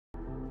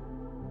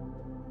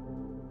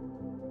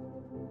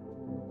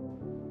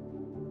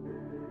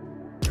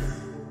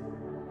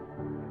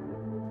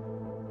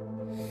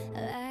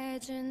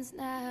Legends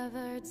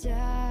never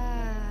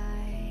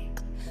die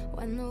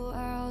when the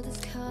world is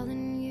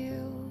calling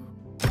you.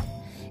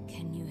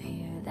 Can you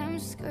hear them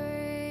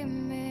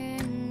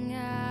screaming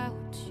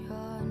out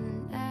your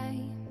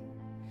name?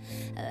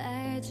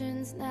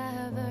 Legends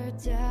never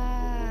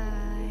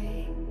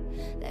die,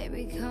 they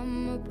become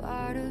a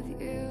part of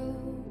you.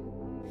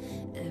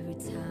 Every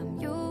time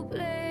you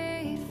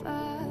bleed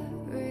for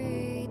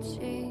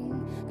reaching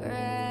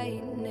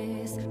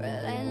greatness,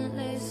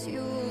 relentless,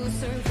 you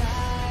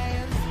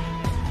survive.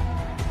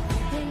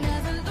 They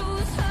never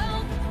lose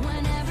hope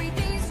when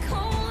everything's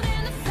cold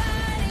and the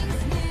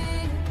fighting's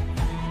near.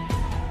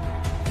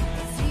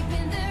 It's deep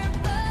in their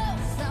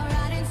bones, they'll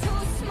ride into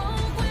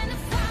smoke when the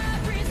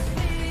fire is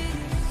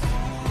fierce.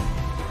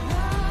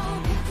 Oh,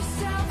 pick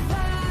yourself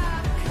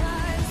up,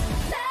 'cause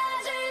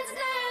legends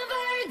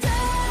never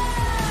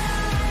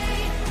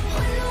die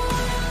when the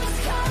world's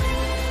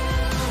calling you.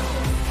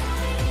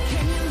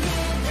 Can you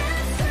hear them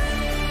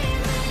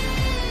screaming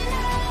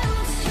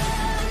out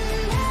your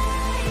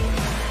name?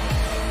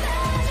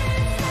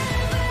 Legends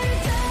never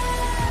die,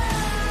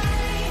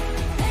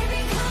 they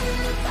become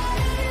a part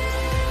of you.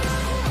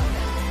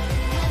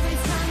 Every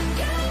time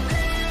you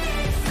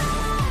bleed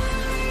for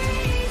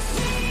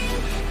reaching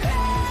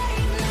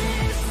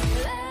greatness,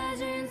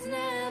 legends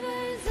never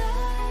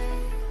die.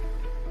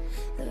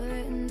 They're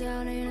written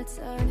down in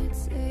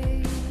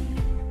eternity,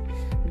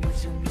 but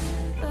you'll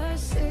never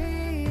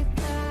see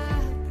the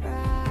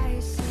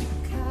price it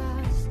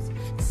costs.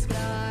 The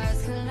scars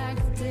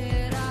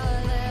collected all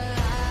their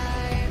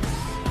lives.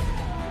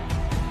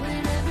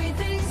 When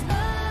everything's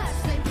lost,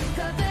 they pick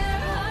up their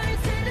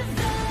hearts and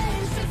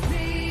avenge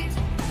defeat.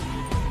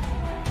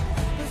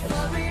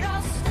 Before it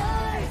all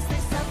starts,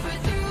 they suffer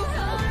through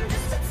harm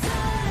just to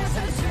touch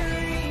a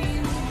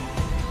dream.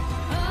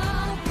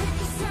 Oh, pick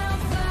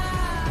yourself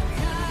up,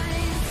 'cause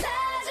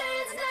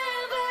legends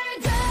never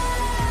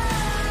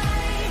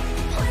die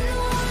when the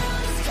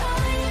world is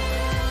calling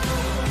you.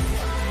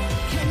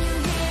 Can you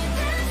hear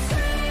them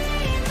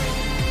screaming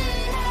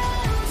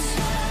out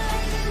your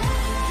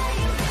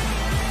name?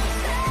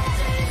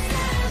 Legends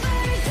never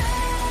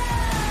die,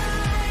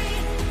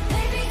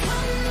 they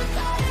become a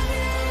part of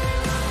you.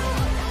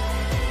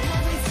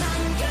 Every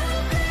time you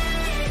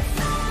bleed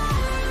for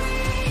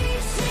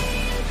reaching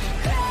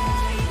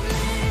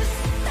greatness,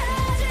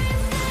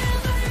 legends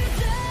never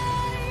die.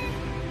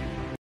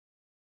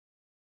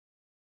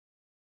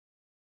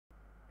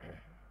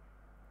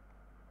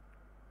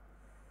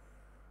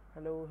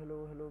 Hello hello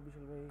hello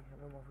विशाल भाई,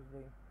 hello महफूज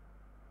भाई।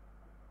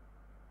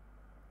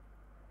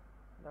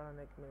 दाঁড়ান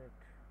एक minute.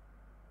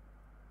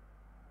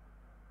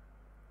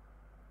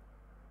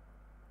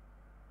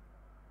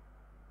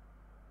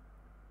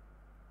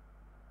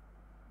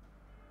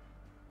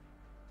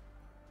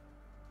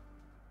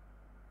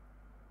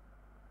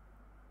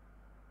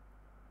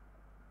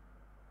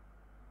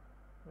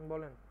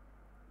 বলেন।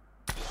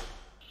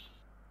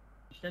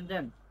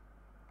 দেন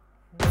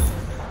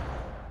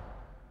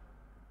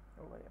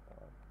ও ভাই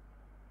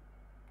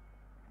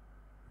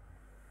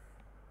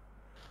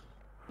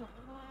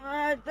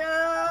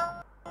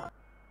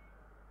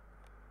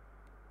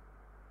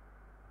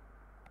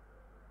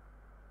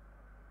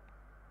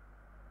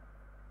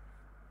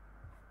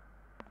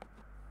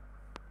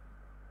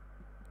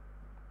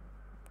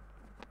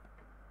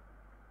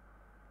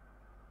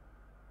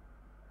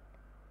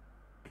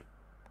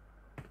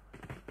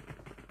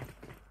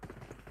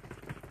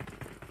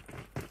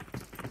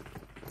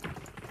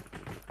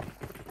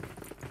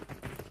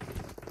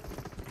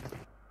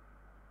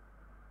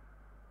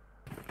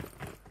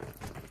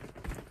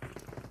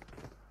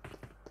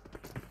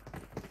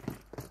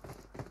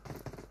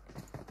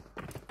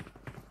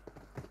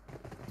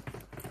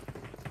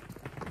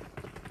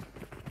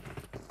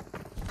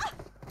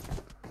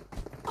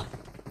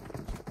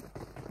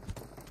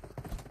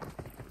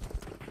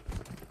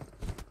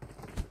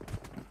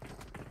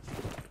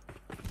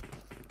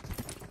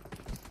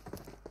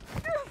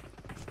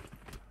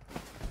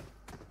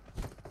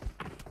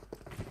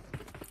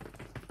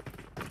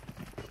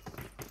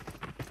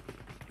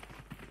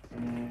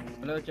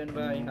hello chain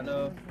ভাই, hello.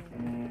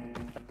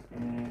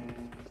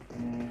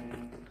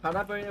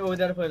 খারাপ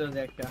weather হইলো যে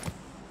একটা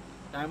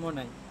টাইমও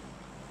নাই।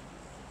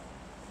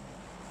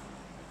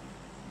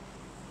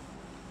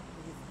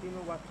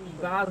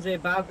 বাজে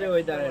বাজে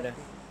ওয়েদার এটা।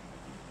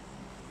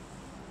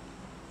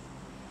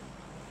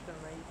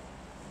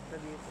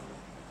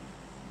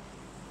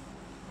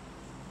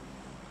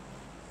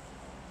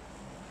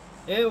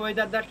 এই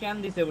ওয়েদারটা কেন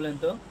দিছে বলেন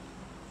তো?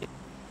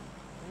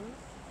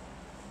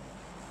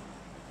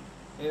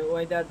 এই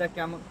ওয়েদারটা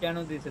কেন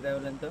দিছে তাই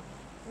বলেন তো?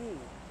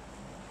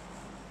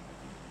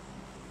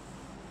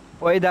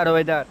 ওয়েদার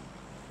ওয়েদার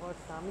ও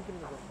আমি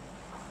কিনব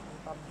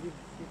পাবজি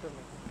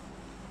ভিতরে।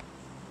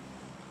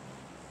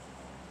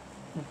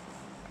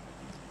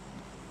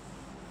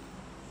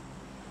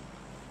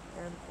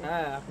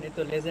 হ্যাঁ, আপনি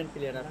তো লেজেন্ড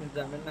প্লেয়ার, আপনি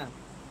জানেন না?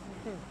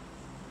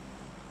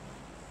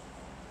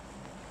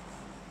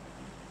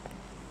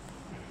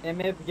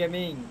 MF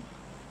gaming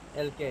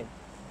এলকে।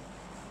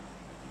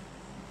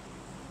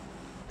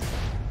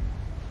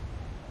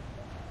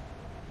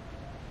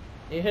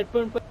 এই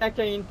হেডফোন পরে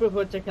একটা ইমপ্রুভ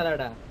হচ্ছে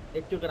খেলাটা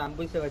একটু করে আমি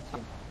বুঝতে পারছি।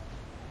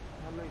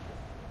 ভালোই তো।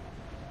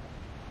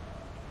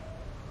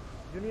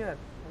 Junior,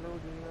 hello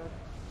junior.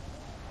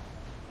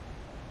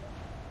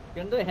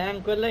 কিন্তু হ্যাং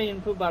করলে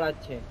ইমপ্রুভ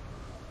বাড়াচ্ছে।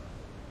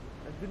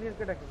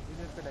 জুনিয়রকে ডাকেন,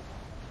 জুনিয়রকে ডাকেন।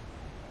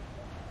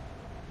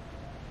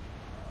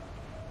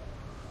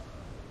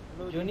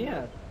 হ্যালো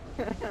জুনিয়র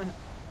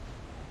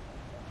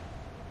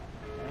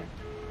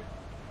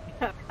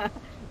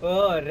ও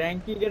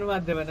র্যাঙ্কিং এর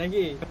মাধ্যমে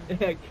নাকি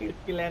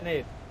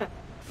ক্ল্যানের।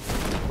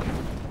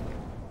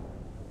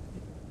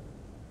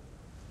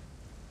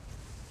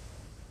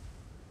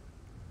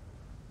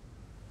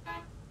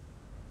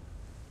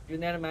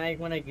 জুনিয়র মাইক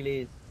মানে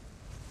গ্লিচ।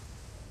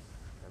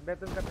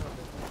 বেতন কাটা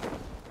হবে।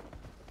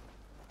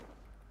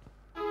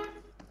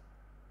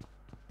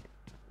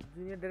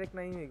 জুনিয়র ডাইরেক্ট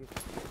নাই হয়ে গেছে।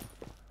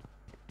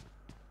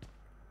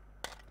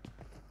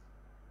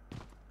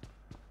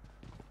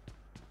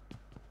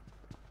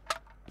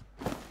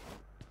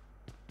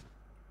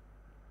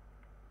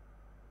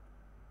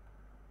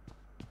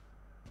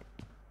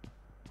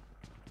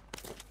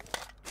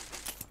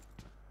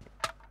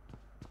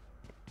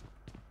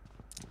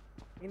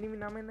 এনিমি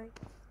নামে নাই।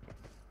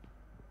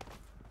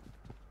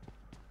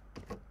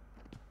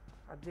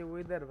 আর যে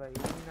ওয়েদার ভাই,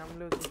 এনিমি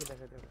নামলেও চোখে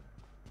দেখা যাবে না।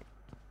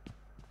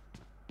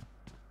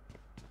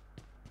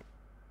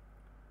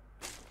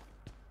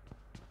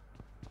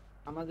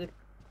 আমাদের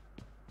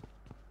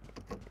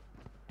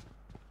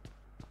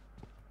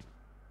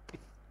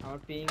আমার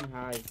পিং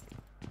হাই।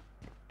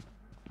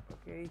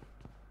 ওকে,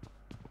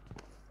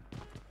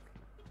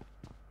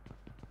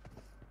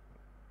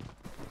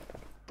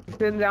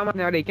 যে আমার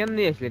আর এখানে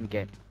নিয়ে আসলেন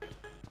কে?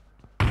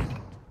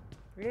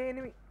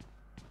 Enemy,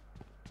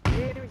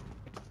 enemy.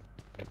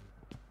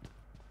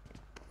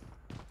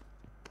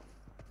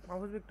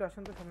 মাহফুজ একটু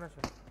আসেন তো, সামনে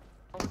আসেন।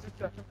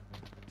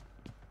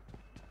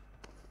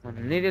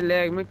 मेरे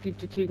लैग में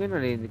किसी ठीक है ना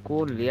रे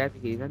कौन लिया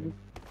थी ना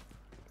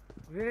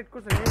গ্রেনেড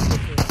করছে, গ্রেনেড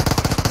করছে।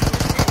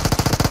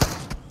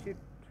 শিট।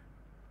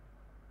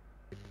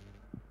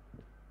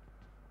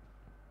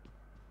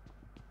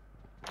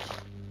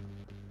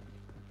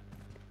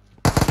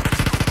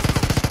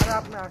 আরে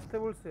আপনি আসতে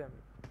বলছি আমি।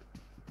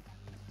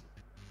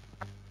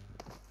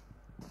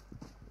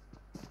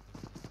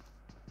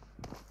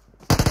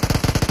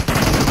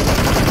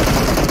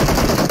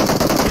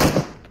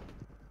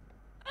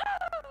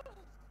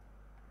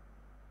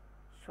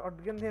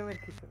 শটগান দিয়ে মেরে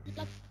কিছু।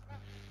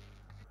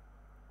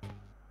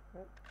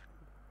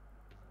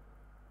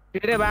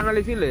 तेरे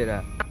बांग्ला ছিল এরা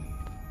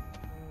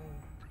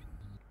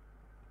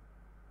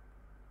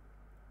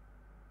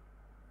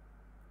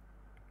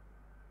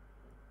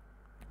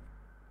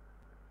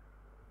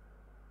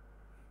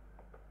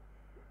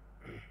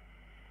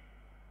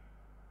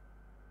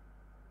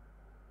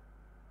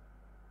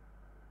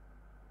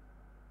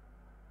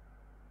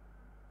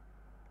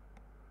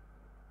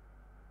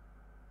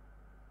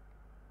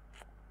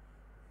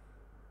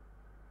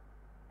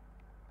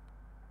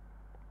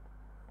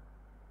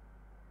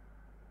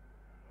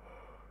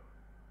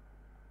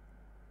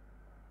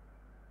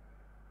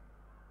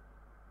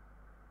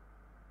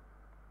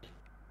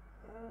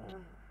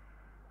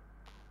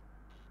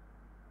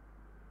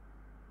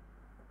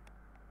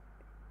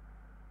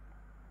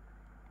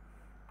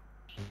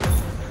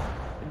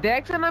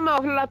দেখছেন আমি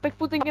অফলাইন আত্মক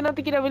পুতিন কিনা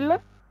কিরা বললা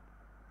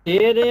এ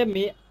রে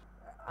আপনি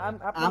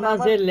আমার নামার,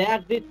 যে ল্যাগ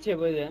দিচ্ছে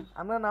বুঝে।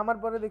 আমরা নামার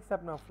পরে দেখছি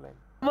আপনি অফলাইন।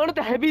 মনে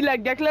তো হেভি লাগ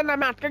দেখলেন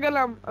আমি আটকে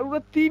গেলাম ওগুলো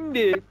তিন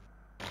ডে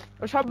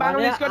সব মানে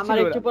বাঙালি স্কোয়াড আমার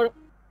ছিল ওরা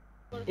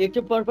একটু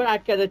পর পর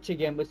আটকে যাচ্ছে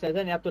গেম বুঝতে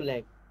পারছেন এত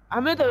ল্যাগ।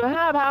 আমি তো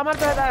হ্যাঁ ভাই আমার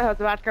তো এটা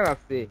হচ্ছে আটকে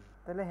যাচ্ছে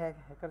তাহলে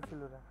হ্যাকার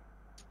ছিল ওরা।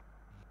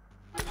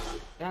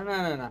 না না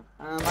না না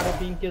আমার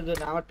পিং কে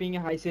জন্য আমার পিং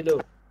হাই ছিল।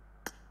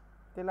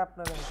 তাহলে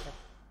আপনারা হ্যাকার।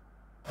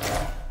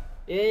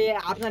 এই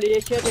আপনার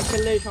এশিয়াতে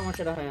খেললে এই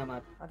সমস্যাটা হয়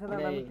আমার। আচ্ছা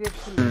মানে দাঁড়ান, আমি ক্রেট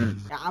খুলবো।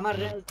 আমার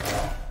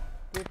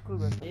ক্রেট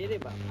খুলবেন। এই রে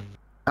বাবা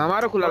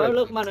আমারও খোলা বড় লাগছে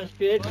লোক মানুষ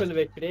ক্রিয়েট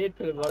খুলবে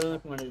বড়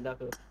লোক মানুষ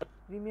দেখো।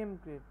 Premium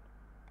crate.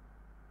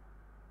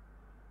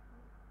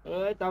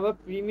 ওই তারপর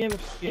প্রিমিয়াম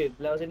ক্রিয়েট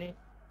লাউজনি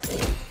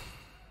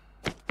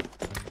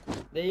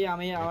দেই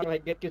আমি আমার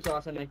ভাগ্যের কিছু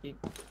আছে নাকি।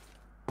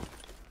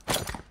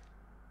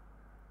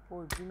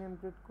 ওই প্রিমিয়াম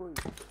ক্রেট কই?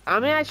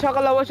 আমি আজ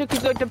সকালে অবশ্য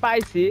কিছু একটা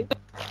পাইছি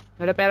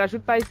একটা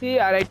প্যারাশুট পাইছি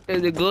আর একটা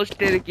যে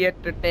গোস্টের কি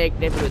একটা ট্যাগ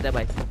টাইপের ওটা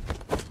পাইছি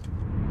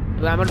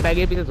তবে আমার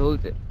ব্যাগের পিছে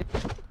ঝুলছে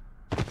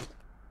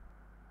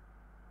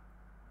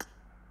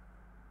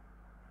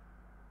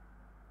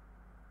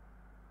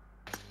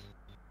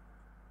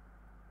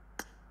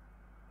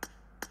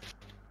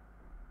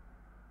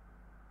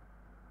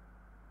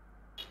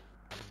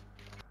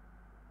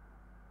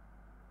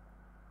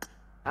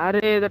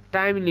আরে এটা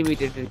টাইম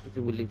লিমিটেড এর কিছু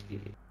বলেছি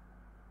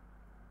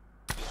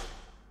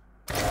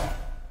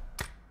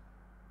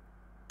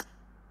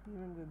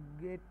premium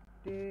gate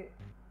A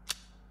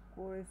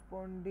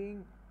corresponding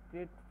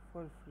crate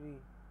for free.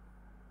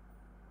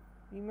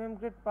 Premium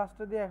crate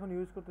পাঁচটা দিয়ে এখন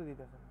ইউজ করতে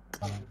দিতেছে না।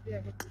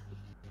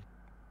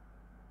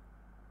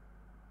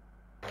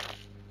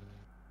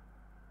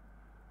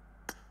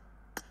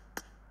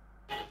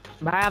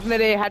 ভাই আপনার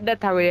এই হ্যাডটা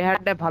থাকো এই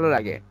হ্যাডটা ভালো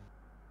লাগে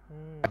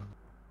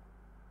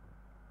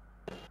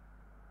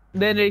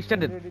দেন রেজিস্টার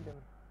দেন। রেডি দেন,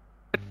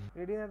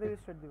 রেডি না দিয়ে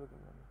স্টার্ট দিব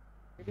কেন?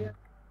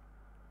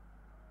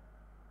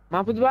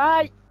 মাহফুজ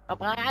ভাই,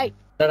 ভাই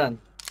দাঁড়ান,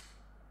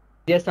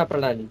 দিয়ে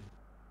সাপ্লালি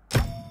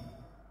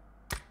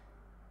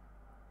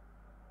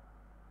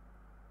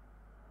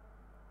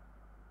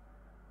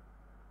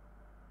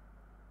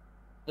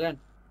দাঁড়ান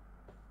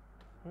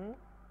হুম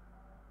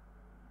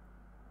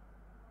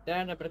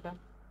দাঁড়ান আপনারা।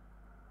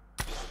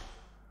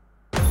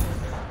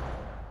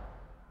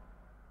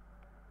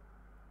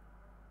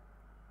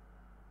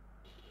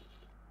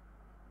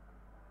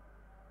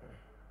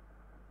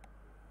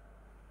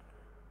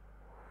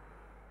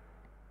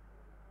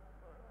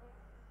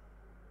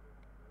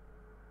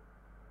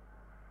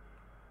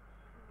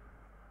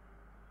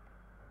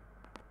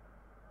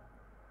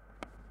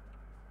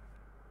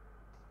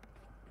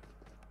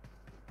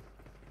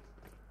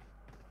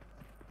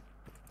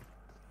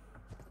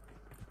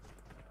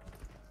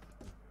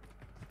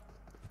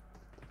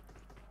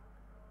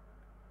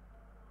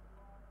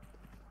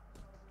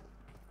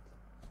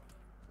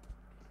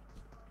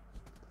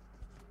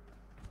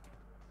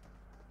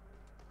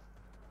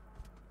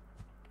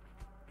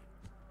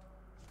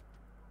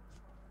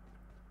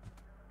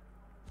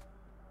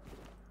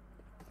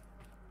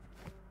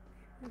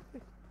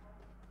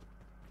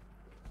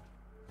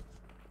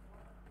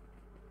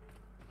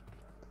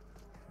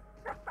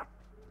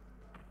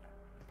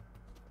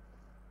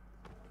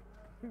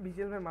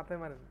 বিশাল ভাই মাথায়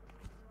মারেন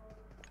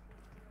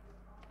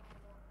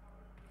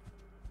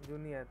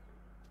জুনিয়র।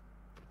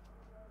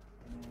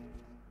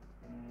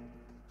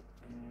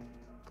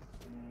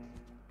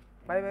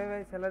 ভাই ভাই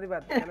ভাই স্যালারি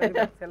বাদ, স্যালারি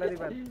বাদ, স্যালারি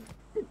বাদ,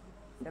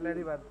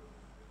 স্যালারি বাদ।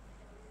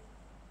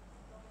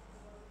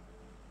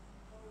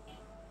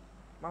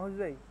 মাহুজ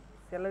ভাই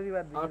স্যালারি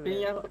বাদ আপনি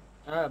বিশাল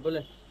হ্যাঁ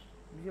বলে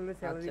বিশাল ভাই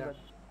স্যালারি আচ্ছা। বাদ।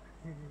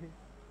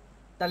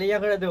 তাহলে ইয়া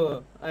করে দেবো,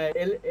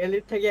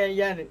 এলিট থেকে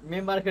ইয়ার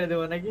মেম্বার করে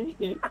দেবো নাকি?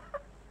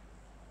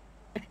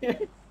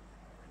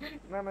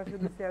 না না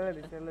শুধু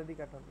স্যালারি, স্যালারি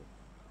কাটাবে।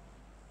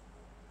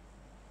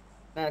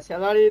 না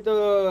স্যালারি তো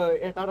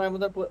কাটার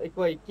মধ্যে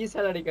কই কি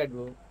স্যালারি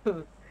কাটবো?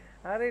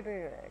 আরে এটা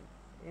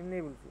এমনি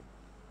বলছি।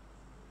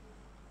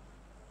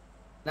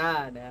 না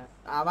না,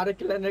 আমার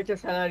ক্লায়েন্টের একটা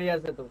স্যালারি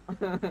আছে তো।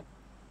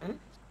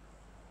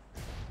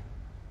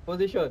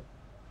 পজিশন,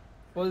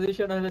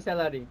 পজিশন হলো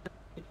স্যালারি।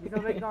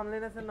 বিশাল ভাই কি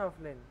অনলাইন আছেন না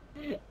অফলাইন?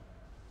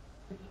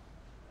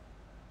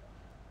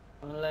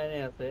 অনলাইনে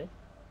আছে।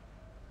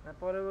 না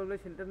পরে বলবে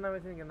শিল্টের নাম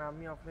এসেছেন কেন,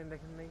 আমি অফলাইন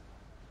দেখেন নাই।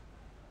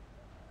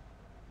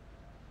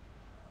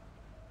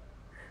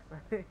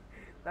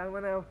 তার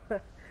মানে আমরা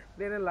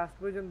প্লেনের লাস্ট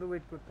পর্যন্ত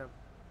ওয়েট করতাম,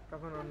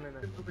 তখন অনলাইন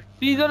আছে।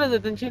 প্রিজনে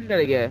যেতেন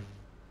শেল্টারে গিয়ে,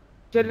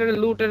 শেল্টারে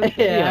লুটের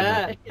কি হয় না?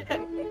 হ্যাঁ।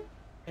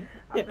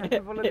 আপনি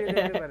ফলো দিয়ে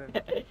যেতে পারেন,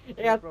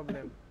 এ নো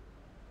প্রবলেম।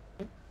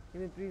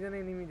 কিন্তু প্রিজনে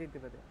এনিমি যেতে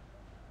পারে।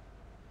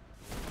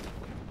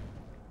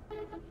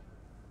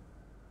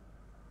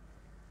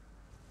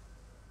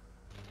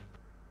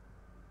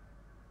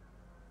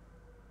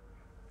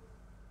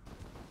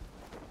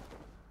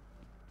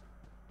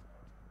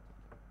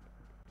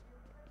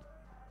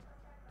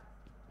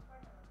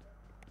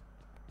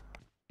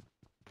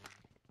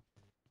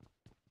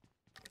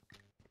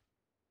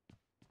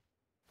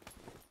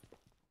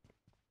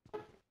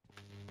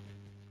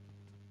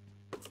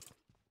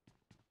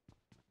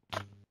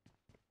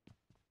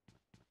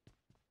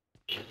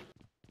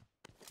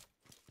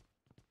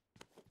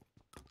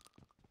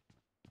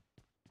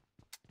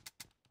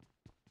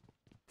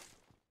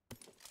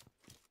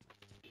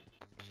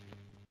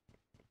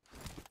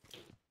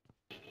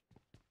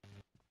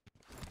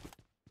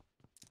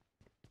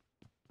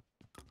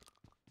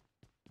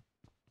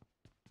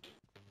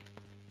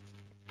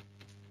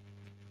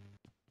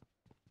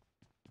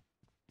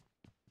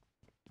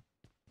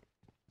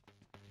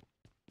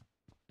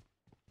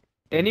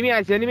 এনিমি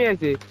আছে, এনিমি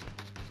আছে।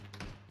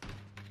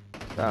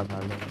 তা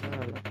ভালো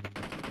ভালো।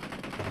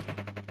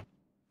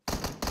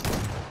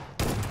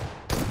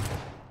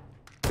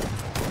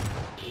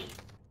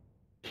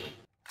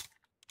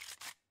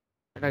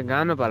 একটা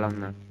গানও পালাম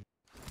না।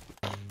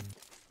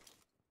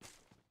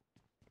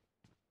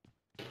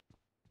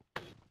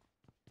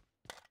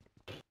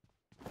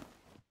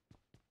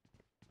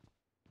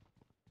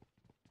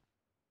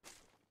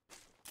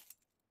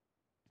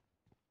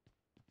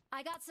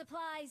 I got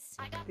supplies.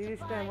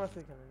 30টা এমো আছে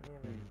এখানে, নিয়ে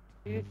নেন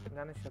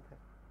গানের সাথে।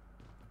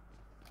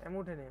 এমো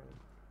উঠে নিয়ে আমি।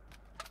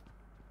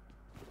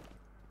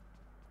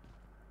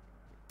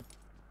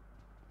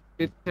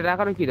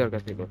 রাখারও কি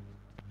দরকার ছিল?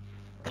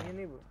 নিয়ে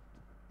নিব।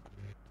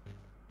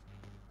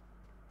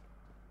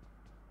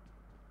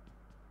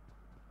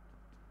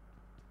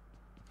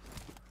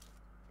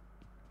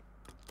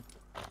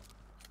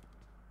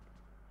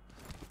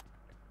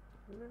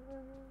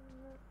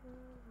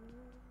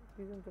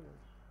 প্রিজন চলে।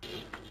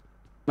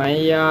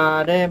 মাইয়া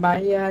রে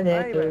মাইয়া রে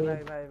ভাই তুই।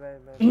 ভাই ভাই ভাই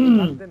ভাই ভাই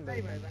বাদ দেন ভাই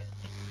ভাই ভাই।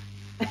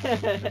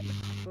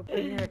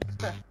 প্রত্যেকদিন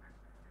একটা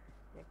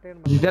একটা এর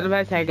মাথা জিজান খারাপ।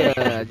 ভাই সাইকেল,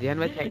 জিহান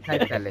ভাই সাইকেল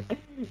চালে,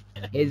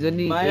 এই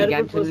জন্যই এই মায়ের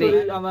গান উপর শুনলে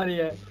প্রচুর আমার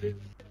ইয়ে।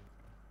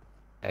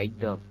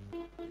 একদম।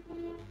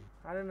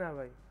 আরে না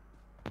ভাই,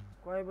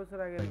 কয় বছর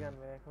আগের গান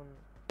ভাই, এখন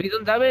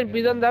প্রিজন যাবেন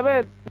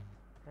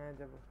হ্যাঁ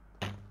যাব।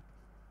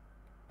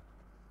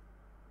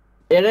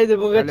 এরাই যে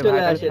বুকে তাহলে চলে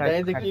ভাই আসে,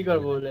 তাই যে কি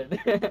করবো বলেন।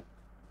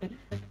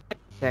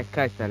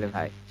 খাইছ তাহলে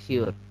ভাই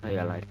শিওর হয়ে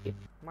গেল আর কি।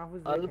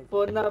 মাহফুজ ভাই অল্প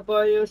খাইছে। না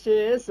বয়সে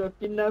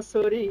সকিনা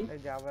সরি, এই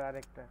যে আবার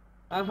আরেকটা।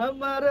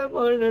 আমার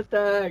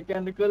মনটা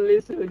কেন করলি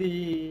চুরি।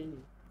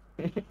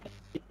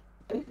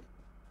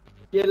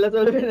 কেলা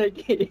চলবে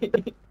নাকি?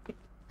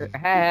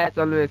 হ্যাঁ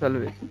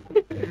চলবে।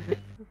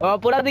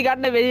 অপরাধী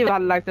গানটা বেশি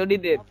ভালো লাগছে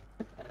ওদিদের।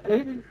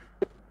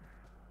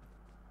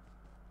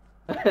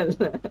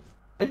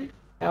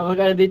 আমার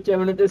কাছে দিচ্ছে,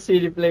 আমি তো সি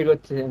রিপ্লাই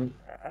করছি আমি।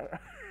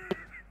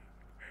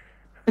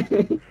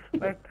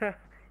 একটা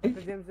একটা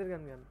জেমসের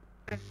গান গান।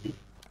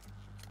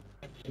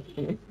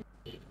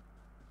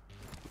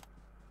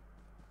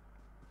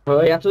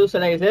 ওই এত দূর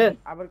চলে গেছে।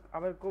 আবার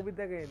আবার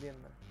কবিতা গেয়ে দেন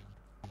না।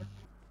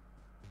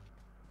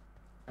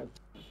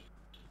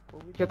 সে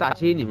কবিতা তো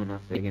আছেই নি মনে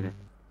হচ্ছে এখানে।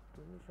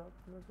 তুমি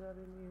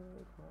স্বপ্নচারিণী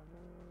হয়ে খবর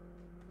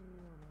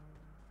নিও না।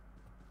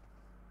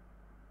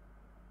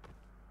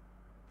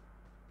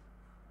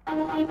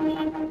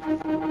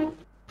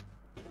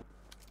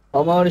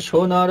 আমার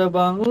সোনার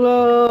বাংলা,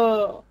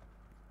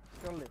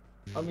 চলে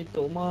আমি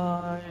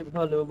তোমায়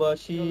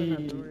ভালোবাসি। চলে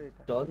না জরুরি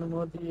এটা। জন্ম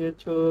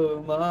দিয়েছো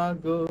মা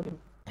গো,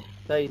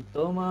 তাই তুমি কই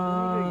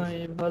তোমায়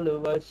গেছো?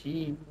 ভালোবাসি।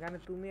 গানে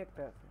তুমি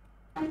একটা আছে।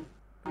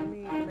 তুমি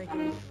নাই কে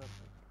বলছেন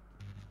আপনি?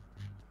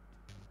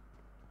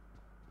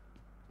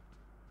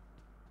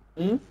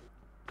 হুম?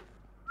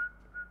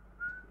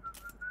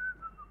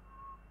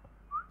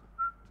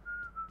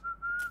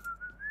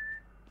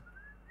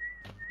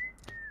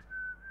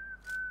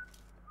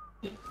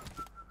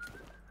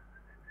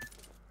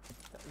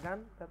 গান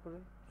তারপরে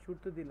সুর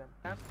তো দিলাম।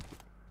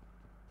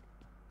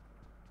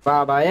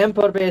 বাবা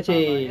M4 পেয়েছি।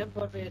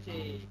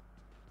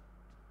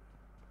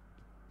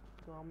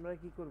 তো আমরা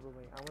কি করব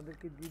ভাই,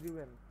 আমাদেরকে দিয়ে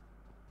দিবেন?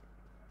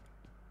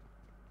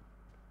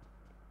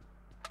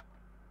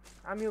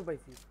 আমিও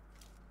পাইছি।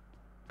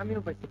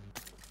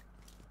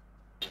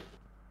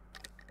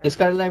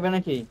 স্কার লাগবে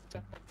নাকি?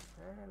 হ্যাঁ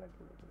হ্যাঁ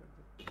লাগবে।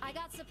 I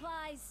got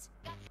supplies.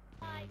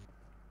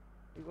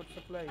 You got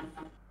supplies?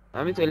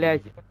 আমি চলে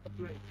আসি।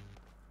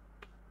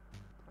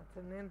 আচ্ছা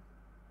নেন।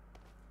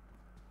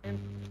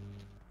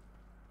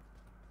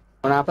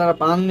 মানে আপনারা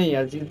পাননি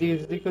আর জিদি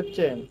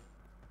করছেন।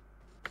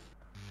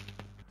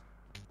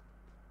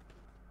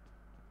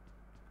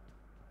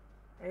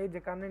 এই যে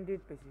কানেন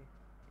ডিট পেয়েছি।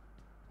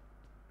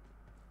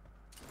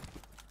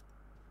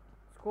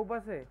 স্কোপ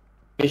আছে?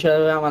 বিষয়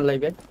আমার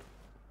লাগবে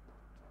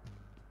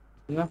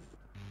না।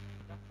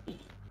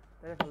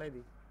 তাই ফেলাই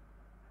দিই।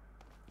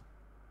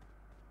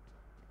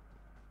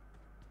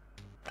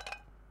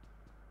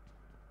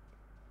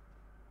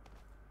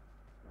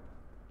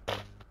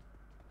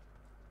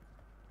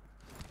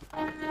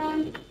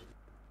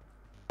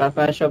 তার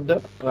পায়ের শব্দ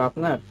ও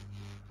আপনার।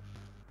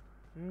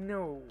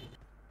 নো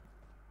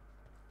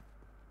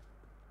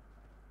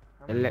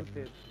আমি এলে-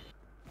 ভূতের।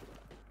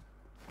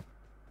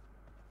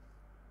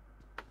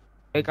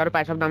 এই কারো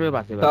পায়ে শব্দ আমিও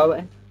পাচ্ছি ভাই। তবে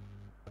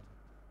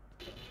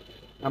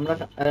আমরা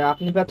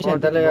আপনি পাচ্ছেন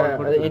বট তাহলে বট বট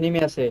করে। এনিমি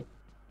আছে।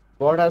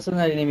 বড় আছে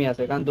না এনিমি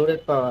আছে, কারণ দূরে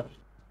পাওয়া।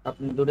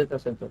 আপনি দূরে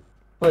আছেন তো।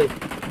 ওই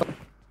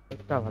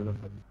একটা ভালো।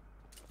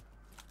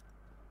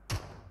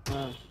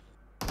 হ্যাঁ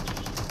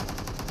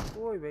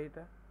ওই ভাই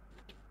এটা।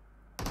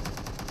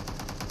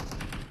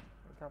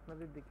 আচ্ছা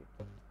আপনাদের দিকে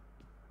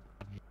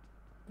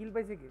কিল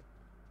পাইছে কে?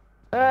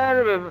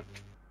 আরে বাবা,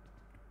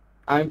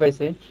 আমি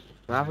পাইছি।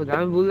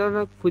 আমি বললাম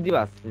না খুঁজি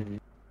পাচ্ছি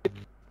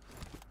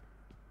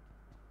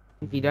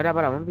কিনারে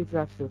আবার আমার পিছু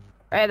আসছে।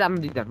 এই দাম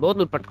দিতাম বহুত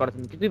লুটপাট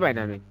করেছেন কিছুই পাই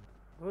না আমি।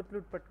 বহুত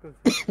লুটপাট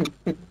করছে।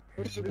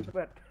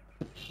 লুটপাট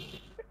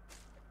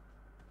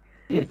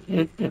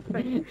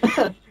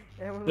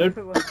এমন লুট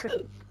ভাবে বলছে।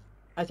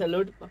 আচ্ছা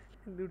লুট।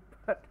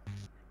 লুটপাট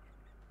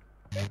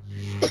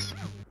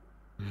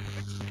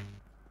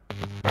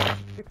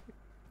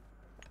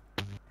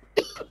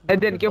এই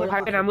দেন কেউ লুটপাট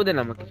ফাইটে করছেন। নামু দেন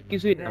আমাকে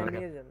কিছুই না যাই আমার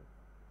নিয়ে কাছে। যান।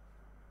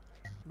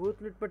 বহুত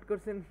লুটপাট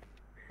করছেন।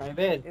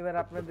 পাইবেন এবার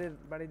আপনাদের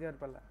বাড়ি যাওয়ার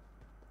পালা।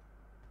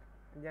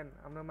 যান,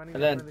 আমরা মানি না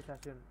চলেন। আপনাদের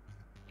শাসন।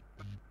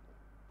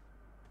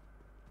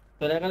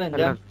 চলে গেলেন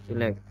যান। হান্নান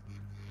চলে আইছি।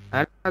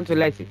 হান্নান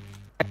চলে আইছি।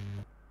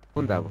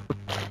 কোন যাবো?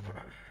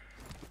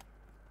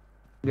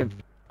 দেন।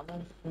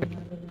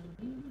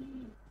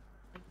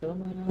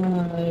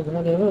 তোমায়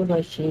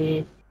ভালোবাসি।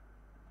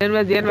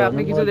 জিয়ান ভাই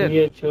আপনি জন্ম কিছু দেন।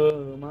 দিয়েছো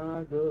মা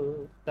গো,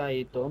 তাই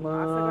আছে কয়টা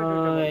ওইটা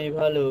তোমায় বলেন।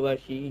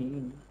 ভালোবাসি।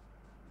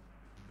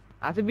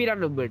 আছে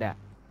 92টা।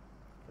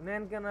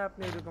 নেন কেন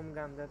আপনি এরকম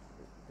গান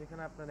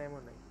যেখানে আপনার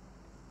এমন নাই?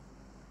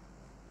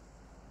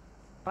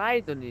 পাই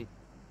তো নি।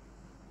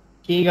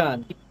 কি গান?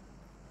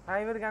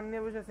 ফাইভের গান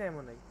নিয়ে বসেছে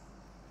এমন নাই।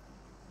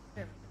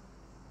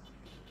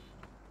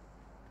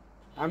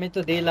 আমি তো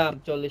দিলাম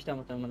 40টা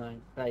মতো মনে হয়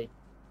তাই।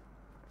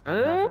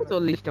 আছে না?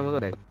 40টা মতো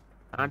দেখ।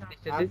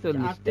 38টা দিয়ে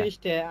 40টা।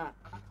 38টা।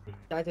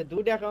 আচ্ছা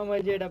 2টা কম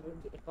হয়েছে, এটা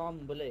কম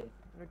বলে।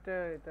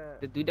 এটা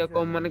দুইটা কিসের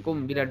কম গান? মানে কম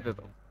বিরাট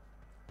ব্যাপার।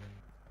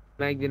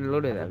 না একদিন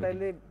লোড হয়ে আচ্ছা যাবে।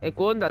 তাইলে এই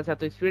কোন যাচ্ছে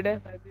এত স্পিডে?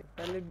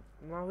 তাইলে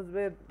মাহফুজ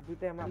ভাই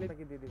দুইটা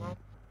আপনাকে দিয়ে দিব।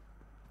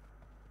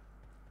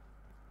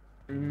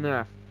 না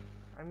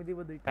আমি দিব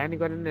 2টা। প্যানিক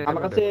করেন না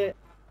আমার কাছে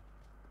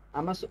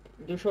আমার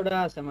 200 টাকা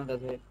আছে আমার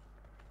কাছে।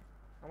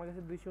 আমার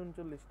কাছে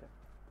 239টা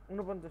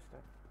 49টা।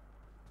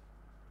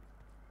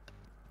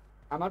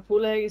 আমার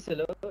ফুল হয়ে গেছিল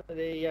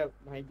রে ইয়া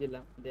ভাই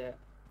দিলাম দে।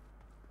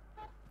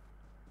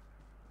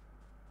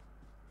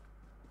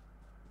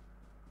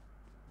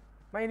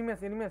 ভাই এনিমি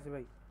আছে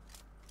ভাই।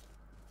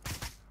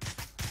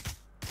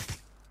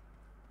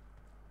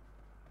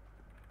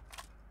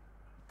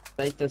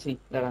 যাইতাছি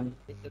দাঁড়ান।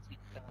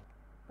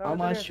 আমার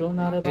তাড়াতাড়ি আসেন।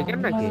 সোনার দেখেন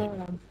নাকি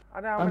বাংলা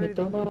আরে আমার আমি এই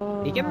তোমার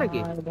দেখেন নাকি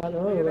এই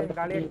যে দেখেন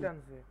গাড়ি ভালোবাসি। একটা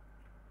আনছে।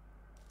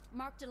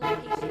 Marked a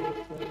location.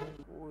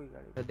 ওই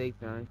গাড়ি।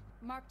 দেখতে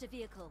Marked a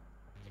vehicle.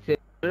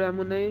 সেরা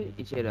মনে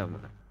ইসেরা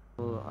মনে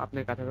ও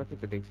আপনার কাছাকাছি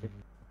তো দেখছে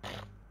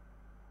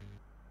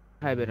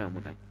ফাইভের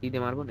মনে হয় ঈদে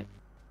মারবো না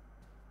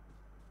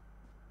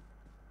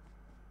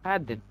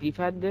ফায়ার দেন ফ্রি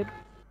ফায়ার দেন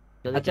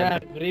যদি আচ্ছা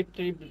গ্রিপ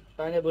ট্রিপ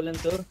তাহলে বলেন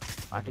তো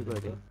পার্টি করে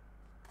দেন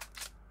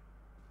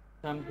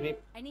সাম grip.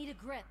 I need a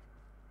grip.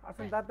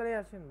 আসেন তাড়াতাড়ি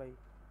আসেন ভাই।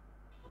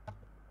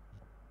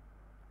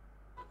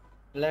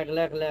 Lag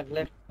lag lag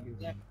lag.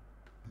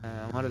 হ্যাঁ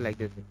আমারও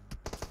লাগতেছে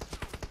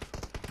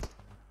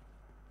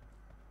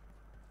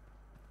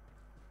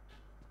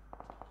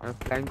আমি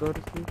প্ল্যান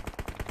করছি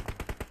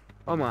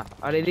ও মা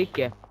আর এদিক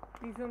কে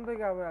পিছন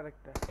থেকে আবার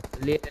আরেকটা।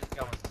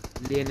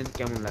 লিয়েনেন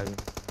কেমন লাগে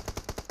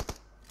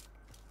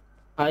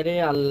আরে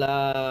আল্লাহ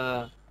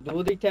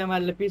দুদিক থেকে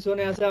মারলে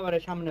পিছনে আছে আবার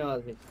সামনেও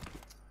আছে।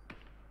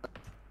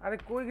 আরে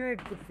কই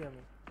গ্রেনেড করছি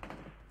আমি।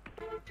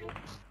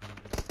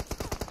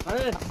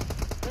 আরে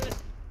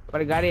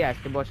পরে গাড়ি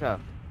আসছে বসা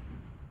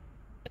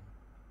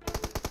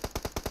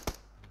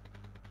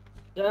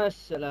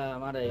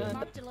সালাম আরে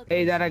Marked a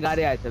এই location. যারা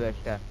গাড়ি আছে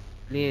একটা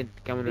নিন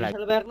কেমন লাগে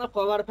বিশাল ব্যাগ না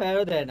কভার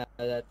ফায়ারও দেয় না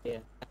যাচ্ছে।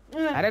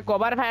 আরে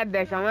কভার ফায়ার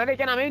দেখ আমার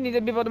এখানে আমি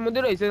নিজের বিপদের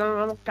মধ্যে রয়েছে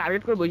আমাকে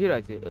টার্গেট করে বসে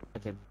রয়েছে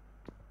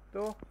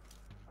তো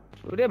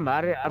ওরে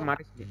মারে আর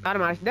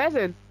মারিস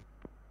দেখেন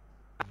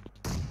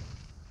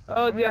ও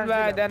আমি জিয়ান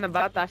ভাই আসছিলাম। দেন না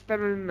বাত আসতে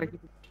নাকি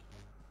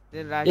এ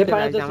রাস্তা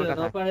পারে তো আমার ছিল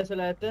কথা না পারে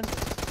চলে যেতেন।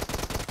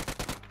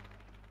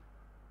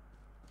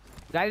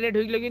 গাড়িতে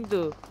ঢুকলো কিন্তু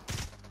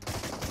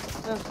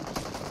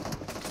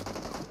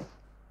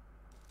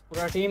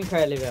পুরো টিম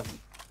খায় নেবে এখন।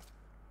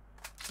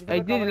 পিছনে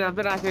এই দিন cover-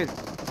 আপনারা আসেন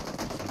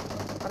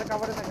আরে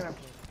কাভারে থাকেন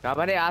আপনি।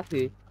 কাবারে আছে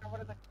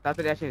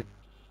তাড়াতাড়ি আসেন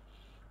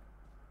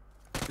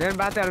দেন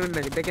বাতে পারবেন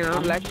নাকি দেখেন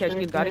আমার লাইফ শেষ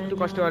কিন্তু আরেকটু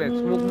কষ্ট করেন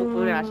স্মোক মুখ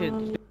করে আসেন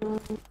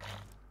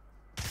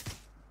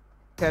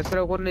শেষ করে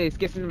ওখানে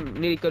স্কেচ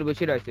নিরিখ করে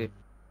বসে রয়েছে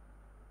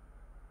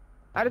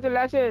আরে চলে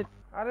আসেন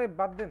আরে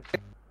বাদ দেন।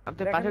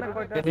 আপনার দেখেন পাশে না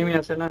কয়টা আছে? এনিমি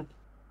আছে না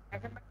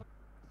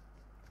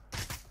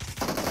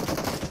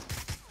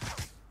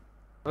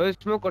ওই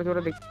স্মোক করছে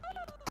ওরা দেখ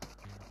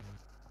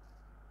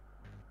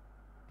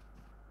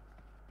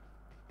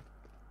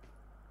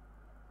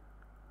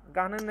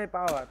গানের নাই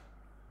পাওয়ার।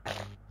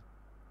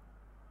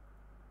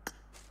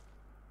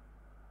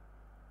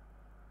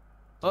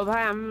 ও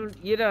ভাই আমি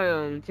ইয়েটা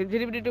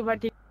সেনসিটিভিটি টু ভাই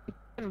ঠিক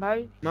ভাই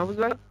মাহফুজ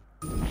ভাই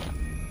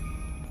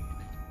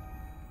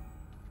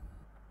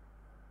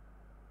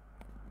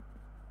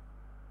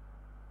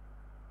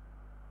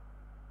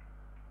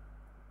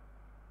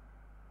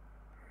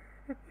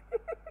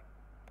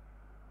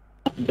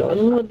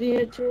জন্ম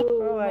দিয়েছো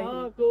ও ভাই।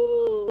 মা গো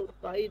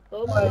তাই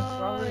তোমায়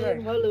ভাই।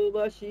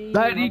 ভালোবাসি।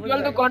 ভাই রিকল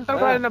তো কন্ট্রোল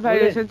করে না ভাই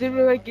বলে।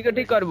 সেনসিটিভিটি ভাই কি করে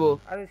ঠিক করবো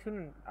আরে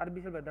শুনুন আর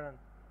বিশাল ভাই দাঁড়ান।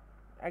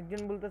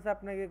 একজন বলতেছে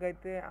আপনাকে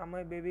গাইতে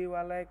আমায় বেবি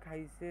ওয়ালায়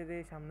খাইছে রে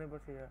সামনে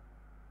বসে যা।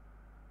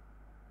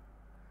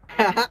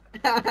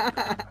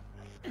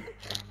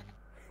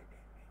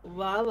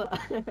 বাবা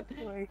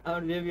ওই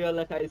আমার বেবি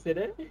ওয়ালা খাইছে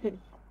রে।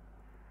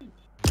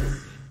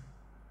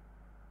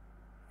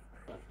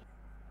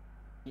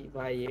 কি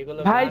ভাই এগুলো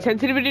ভাই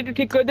সেনসিটিভিটি একটু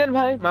ঠিক করে দেন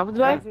ভাই মাহফুজ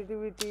ভাই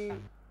সেনসিটিভিটি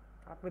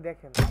আপনি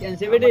দেখেন।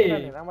 সেনসিটিভিটি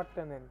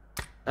আমারটা নেন।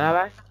 হ্যাঁ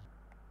ভাই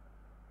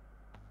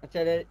আচ্ছা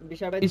রে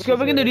বিষয়টা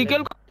স্কোপে কিন্তু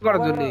রিকল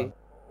করার জন্য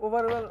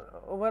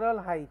ওভারঅল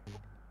হাই।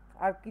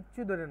 আর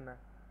কিচ্ছু ধরেন না।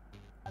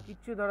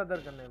 কিচ্ছু ধরার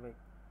দরকার নেই ভাই।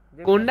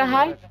 কোনটা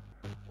হাই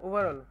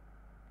ওভারঅল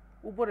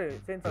উপরে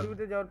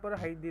সেনসিটিভিটি যাওয়ার পরে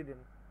হাই দিয়ে দেন।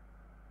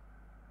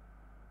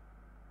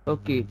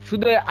 ওকে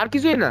শুধু আর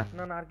কিছুই না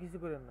না না আর কিছু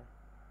করেন না।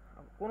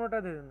 কোনোটা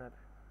ধরেন না আর।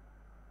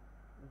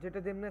 যেটা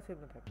দেন না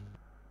সেটা থাকে।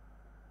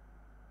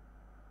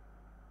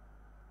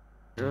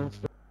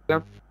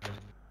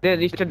 দেন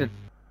রিস্টার্ট দেন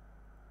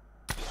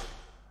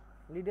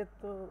লিডার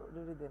তো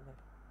রেডি দেন।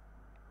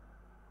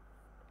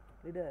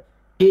 লিডার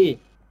কি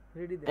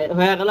রেডি দেন।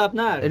 হয়ে গেল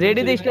আপনার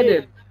রেডি দিয়ে স্টার্ট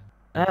দেন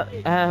হ্যাঁ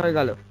হ্যাঁ হয়ে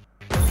গেল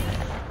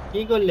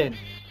কি করলেন?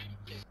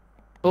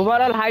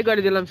 ওভারঅল হাই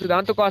করে দিলাম শুধু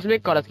আমার তো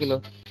কসমিক করা ছিল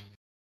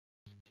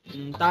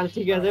তাহলে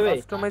ঠিক আছে ভাই।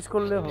 কাস্টমাইজ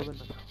করলে হবে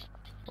না।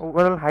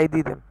 ওভারঅল হাই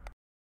দিয়ে দেন।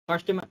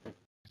 কাস্টমার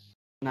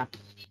না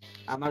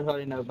আমার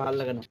হয় না ভালো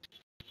লাগে না।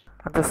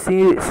 আচ্ছা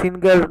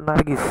সিঙ্গার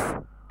নার্গিস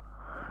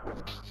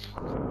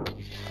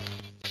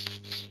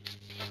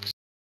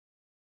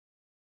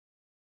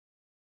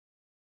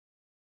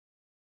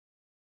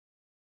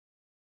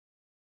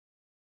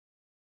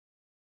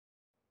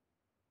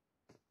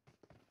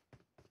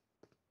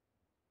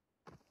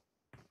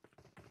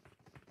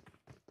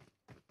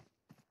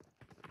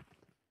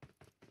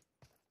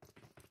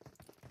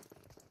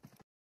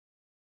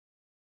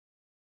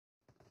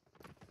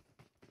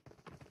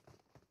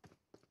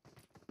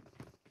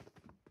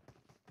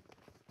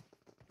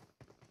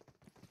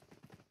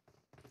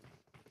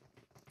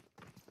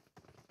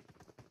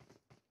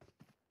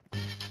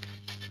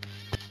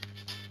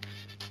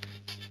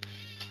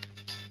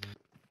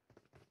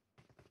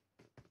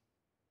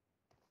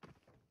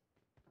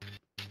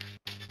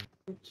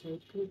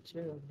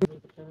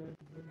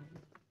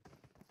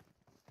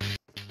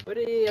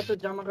ওরে এত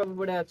জামা কাপড়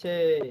পরে আছে।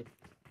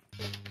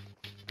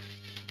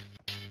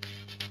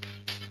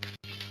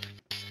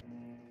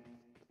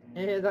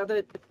 দাদা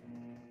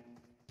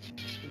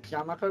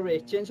জামা কাপড়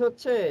এক্সচেঞ্জ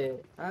হচ্ছে?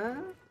 হ্যাঁ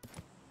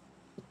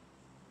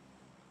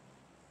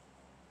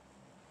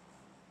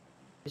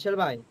বিশাল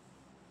ভাই,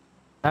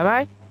 হ্যাঁ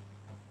ভাই,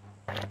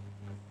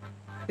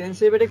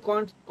 সেন্সিটিভিটি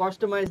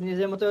কাস্টমাইজ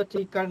নিজের মতো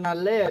ঠিক করে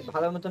নাড়লে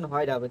ভালো মতন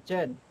হয় না,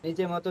 বুঝছেন?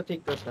 নিজের মতো ঠিক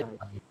করতে হয়।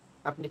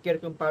 আপনি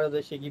কিরকম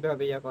পারদর্শী,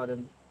 কিভাবে ইয়া করেন।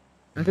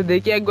 আচ্ছা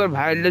দেখি একবার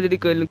ভাইরাল যদি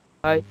করলে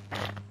হয়।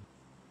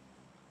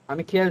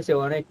 আমি খেলছি,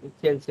 অনেক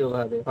খেলছি,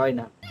 ওভাবে হয়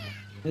না।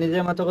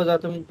 নিজের মতো করে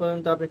যত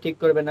পর্যন্ত আপনি ঠিক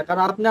করবেন না,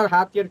 কারণ আপনার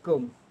হাত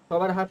কিরকম,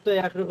 সবার হাত তো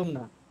একরকম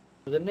না,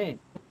 বুঝলেন নি?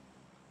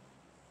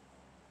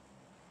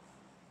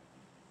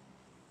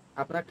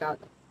 আপনার কাজ,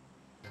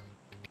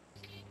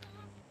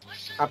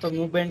 আপনার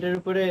মুভমেন্টের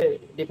উপরে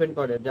ডিপেন্ড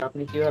করে যে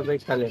আপনি কিভাবে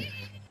খেলেন,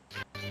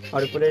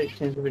 ওর উপরে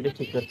সেন্সিটিভিটি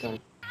ঠিক করতে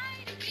হয়।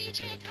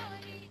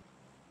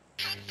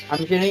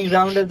 আমি ট্রেনিং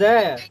গ্রাউন্ডে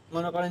যায়,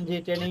 মনে করেন যে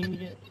ট্রেনিং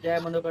যায়,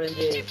 মনে করেন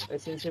যে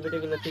সেন্সিটিভিটি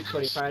গুলো ঠিক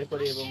করি, ফায়ার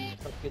করি এবং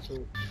সবকিছু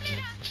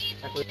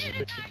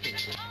ঠিক করি।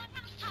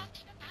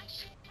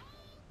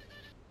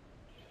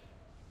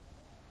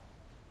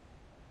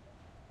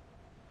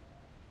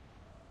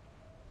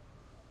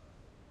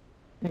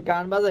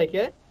 গান বাজায়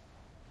কে?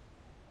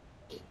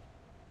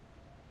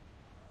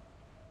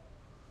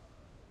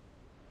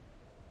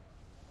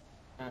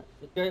 হ্যাঁ,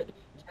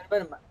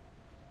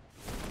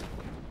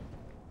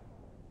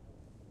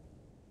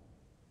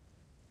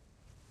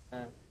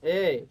 হ্যাঁ,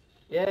 এই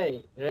এই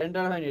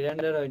রেন্ডার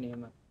হয়নি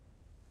আমার।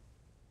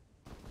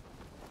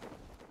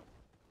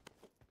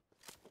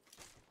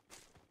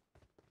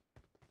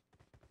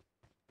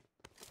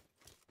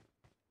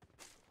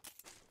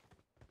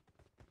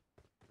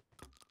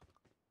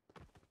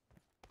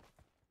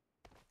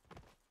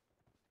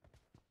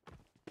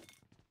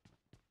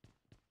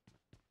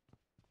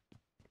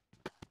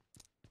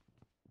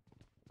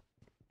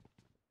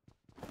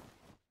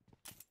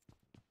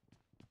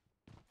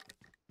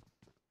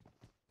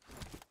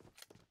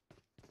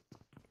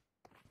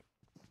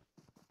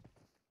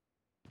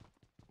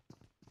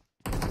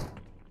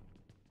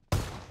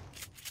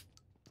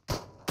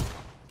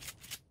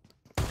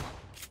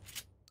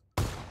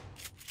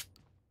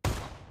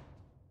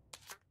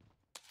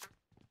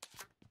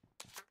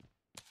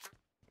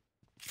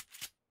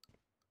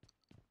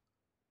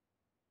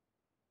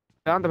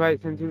 জানো তো ভাই,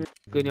 সেন্সিটিভ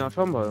নিয়ে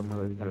অসম্ভব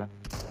আমাদের খেলা।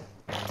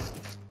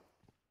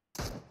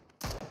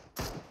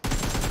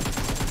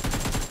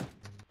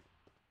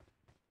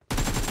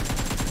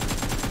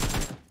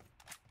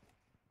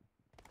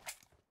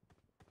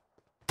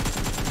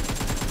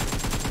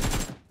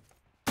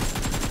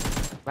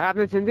 ভাই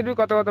আপনি সেন্সিটিভ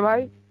কত কত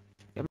ভাই?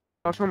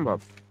 অসম্ভব।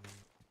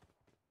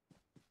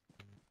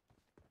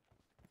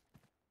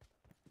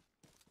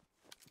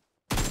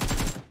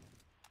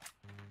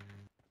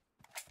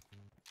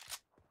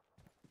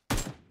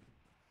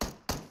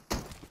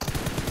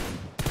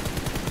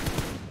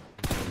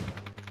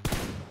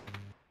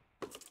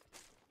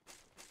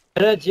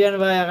 আরে জিয়ান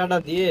ভাই একাটা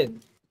দিয়ে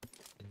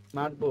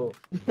মারবো।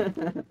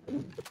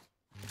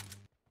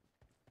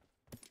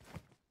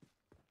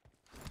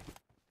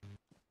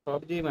 সব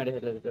দিয়ে মারি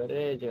ফেলে দিত।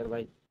 আরে জিয়ান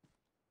ভাই,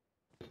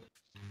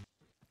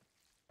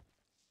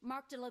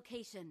 Marked a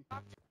location.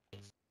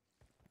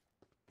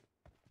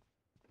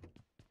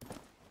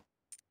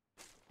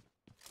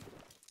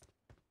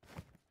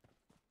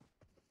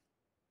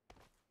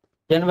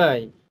 জিয়ান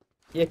ভাই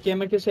ये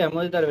কেমন কিছু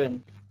এমন দিতে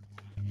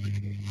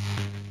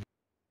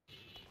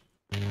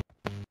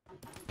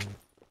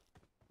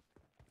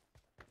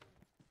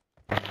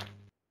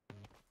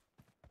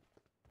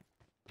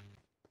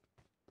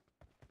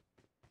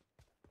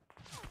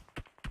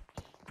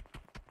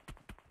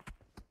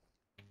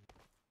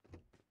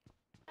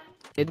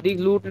এদিক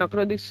লুট না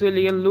করে, এদিক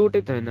চলে গেলে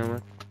লুটই তো হয় না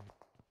আমার।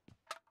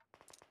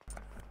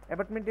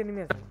 অ্যাপার্টমেন্টে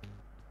নেমে আছে।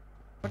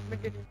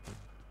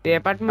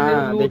 অ্যাপার্টমেন্টে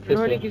হ্যাঁ লুট না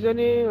দেখতেছি। হলে কি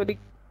জানি ওদিক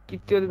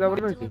কিত্তি ওদিক যাবো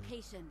Marked a নাকি?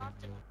 location.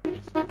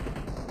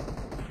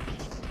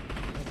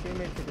 সেই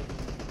মেরেছে তো।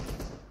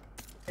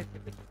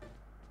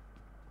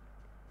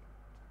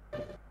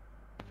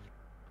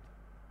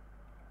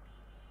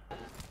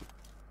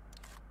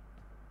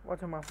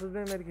 আচ্ছা মাহফুজ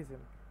ভাই মেরে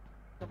খেয়েছেন।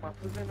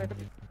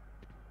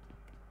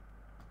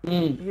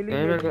 হুম। হিলিং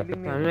আমি নেই, হিলিং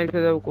নেই। আমি একটা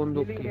যাবো কোন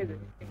দিক?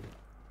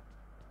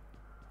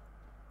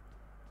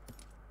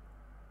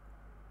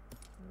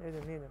 এই যে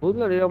নিয়ে নেন।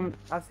 বুঝলো এরকম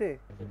আছে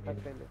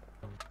তাইলে।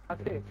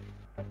 আছে।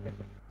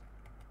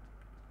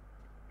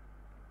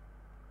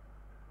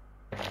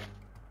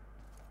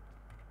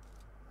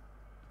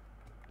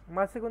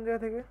 মারছে কোন জায়গা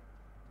থেকে?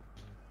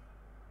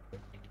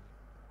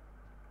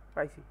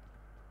 পাইছি।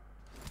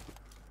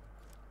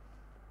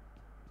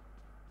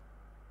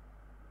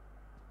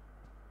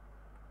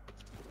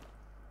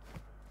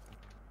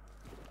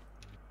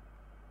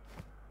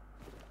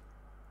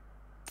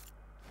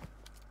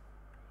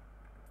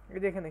 এই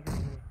যে এখানে এখানে।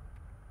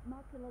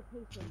 Marked a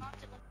location.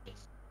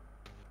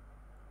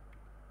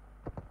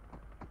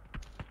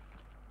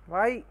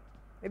 ভাই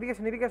এদিকে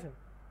আসেন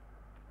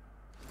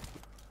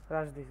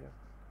রাশ দিছে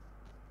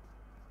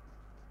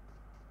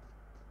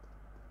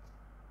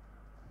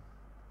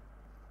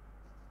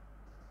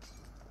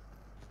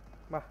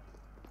বাহ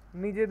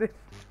নিজেদের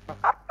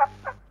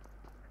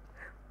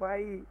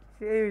ভাই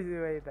সেই হয়েছে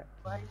ভাই এটা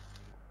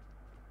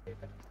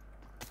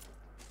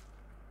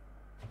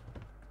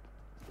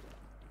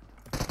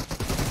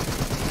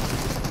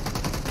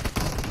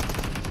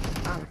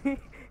আমি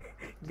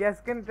গ্যাস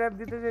ক্যান ট্র্যাপ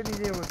দিতে যে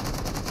নিজে বসে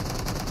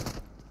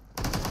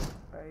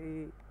ভাই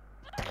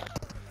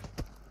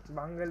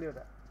বাঙালি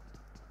ওটা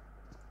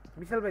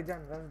বিশাল ভাই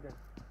যান রাশ দেন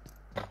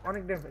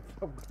অনেক ড্যামেজ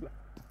সবগুলো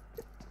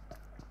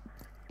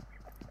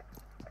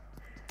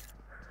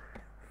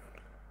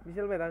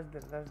বিশাল ভাই রাশ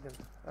দেন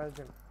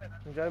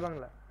জয়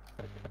বাংলা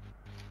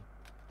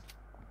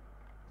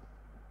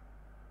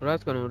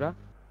রাজ কোন ওরা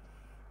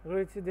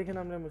রয়েছে দেখেন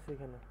আমরা বসে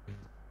এখানে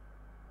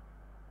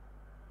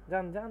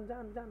যান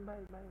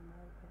ভাই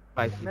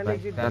পাইছি নালে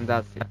exit দান দেন।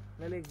 দাসি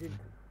নালে এক্সিট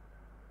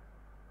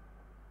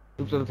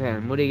তুই চলতে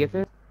মরে গেছে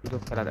তো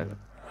খেলা দেখো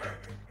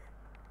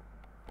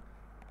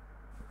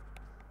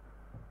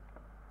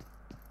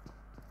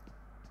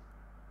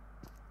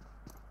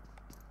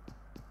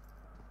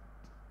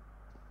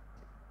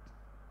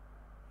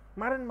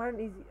মারেন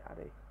ইজি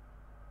আরে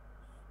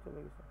চলে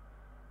গেছে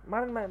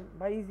মারেন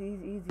ভাই ইজি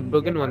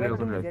Broken wall এর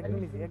ওখানে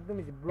একদম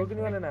ইজি ব্রোকেন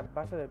ওয়ালে না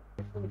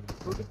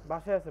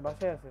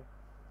বাসায় আছে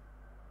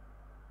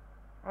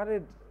আরে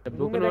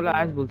ব্রোকেন ওলা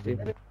আজ বলছে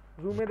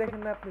রুমে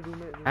দেখেন না আপনি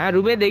রুমে হ্যাঁ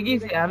রুমে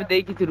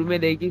দেখিছি রুমে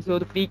দেখিছি ও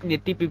তো পিক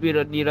নেটি পিপি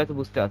নিয়ে রাতে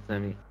বুঝতে পারছি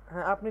আমি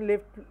হ্যাঁ আপনি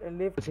লেফট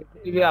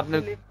টিভি আপনার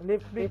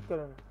লেফট ক্লিক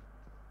করেন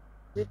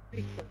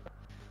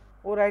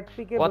ও রাইট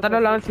ক্লিকে কথাটা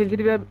হলো আমার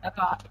সেনসিটিভ এত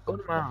কোন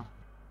মা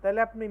তাহলে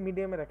আপনি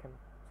মিডিয়ামে রাখেন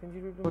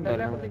সেনসিটিভিটি কোনটা?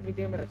 আপনি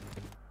মিডিয়ামে রাখেন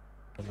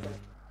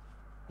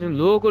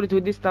লো করে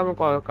তুই দিস তা আমার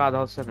কাজ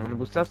হচ্ছে না মানে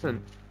বুঝতে পারছেন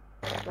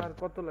আর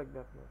কত লাগবে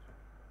আপনার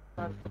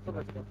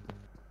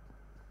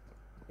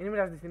এনিমি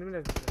রাশ দিছে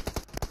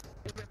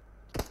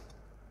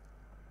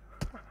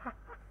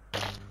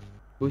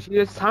খুশি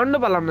সাউন্ড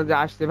পেলাম না যে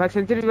আসছে ভাই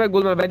সেনসিটিভ ভাই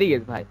গোলমাল বেরিয়ে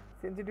গেছে ভাই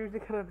সেনসিটিভিটি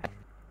খারাপ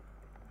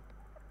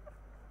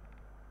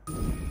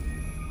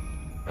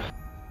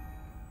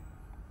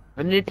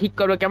মানে ঠিক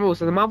করবে কেমন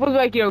বুঝতে মাহফুজ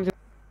ভাই কি রকম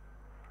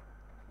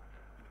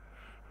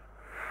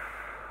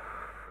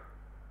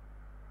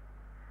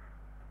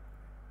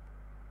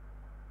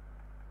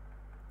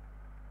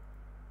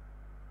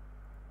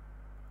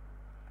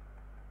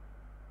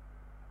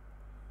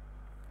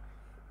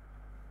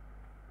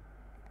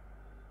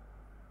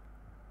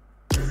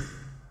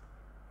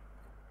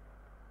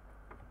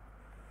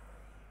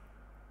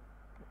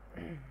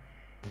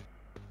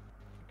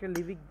একটা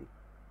লিভিক দি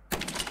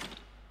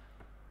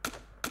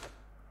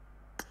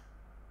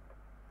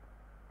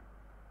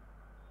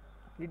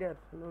লিডার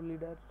হ্যালো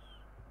লিডার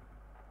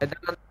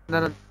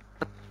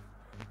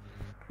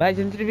ভাই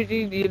সেনসিটিভিটি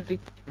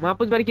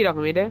মাহফুজ ভাই কি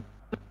রকম এটা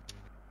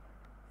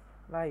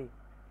ভাই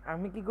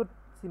আমি কি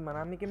করছি মানে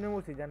আমি কেমনে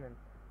বলছি জানেন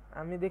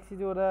আমি দেখছি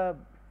যে ওরা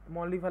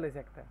মলি ফেলেছে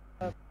একটা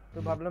তো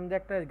ভাবলাম যে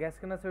একটা গ্যাস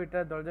ক্যান আছে ওইটা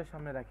দরজার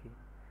সামনে রাখি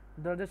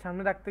দরজার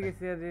সামনে রাখতে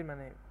গেছি আর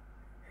মানে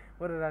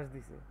ওরা রাশ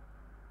দিছে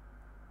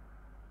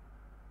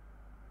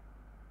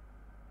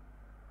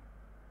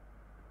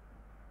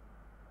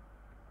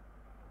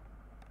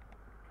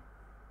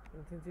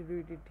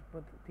সেনসিটিভিটি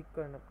ঠিক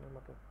করেন আপনার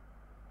মতো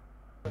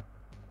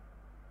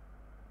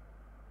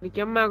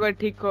কেমন করে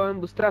ঠিক করেন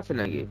বুঝতে পারছেন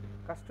নাকি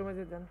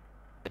কাস্টমাইজে যান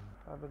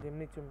তারপর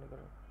যেমনি চুমনি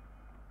করেন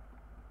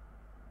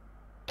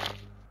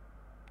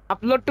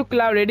আপলোড টু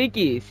ক্লাউড এডি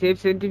কি save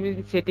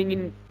centimetre setting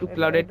in to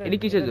cloud এডি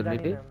কিসের জন্য জানি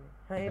এটি না আমি।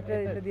 হ্যাঁ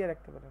এটা দিয়ে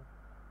রাখতে পারেন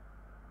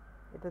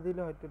এটা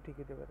দিলে হয়তো ঠিক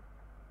হতে পারে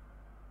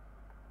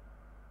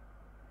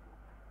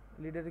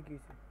লিডারে কি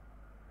হইছে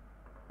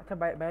আচ্ছা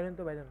বাইরেন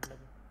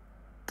লাগে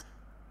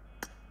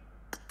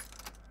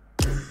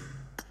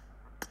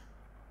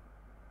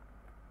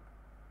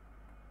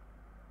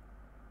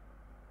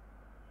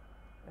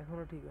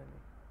এখনো ঠিক হয়নি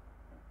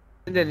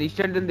দেন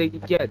স্টার্ট দেন দেখি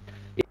কি আছে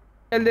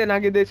দেন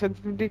আগে দে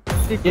সেন্টিমিটার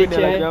ঠিক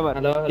করে লাগবে আবার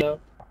হ্যালো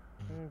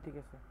ঠিক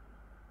আছে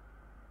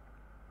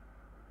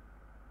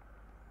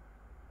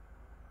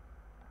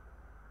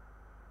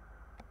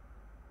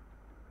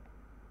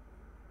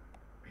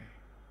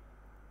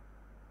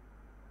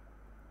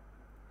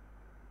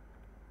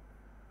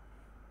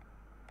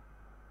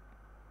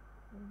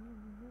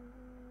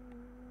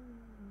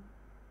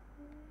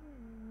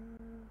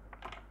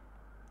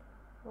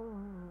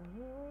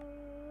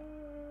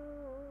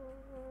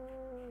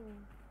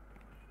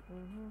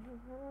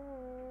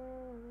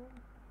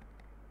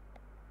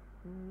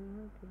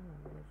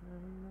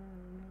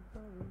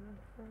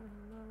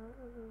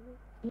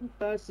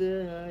पास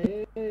आए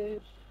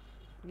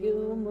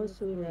क्यों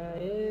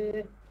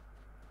मुस्कुराए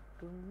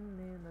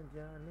तुमने न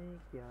जाने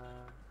क्या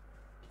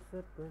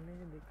सपने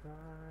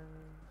दिखाए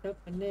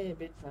सपने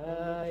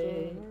बिछाए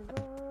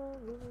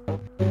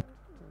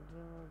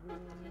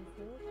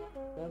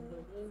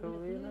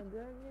सोए न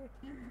जागे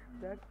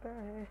जागता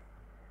है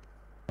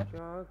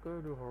क्या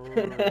करूँ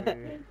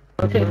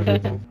कुछ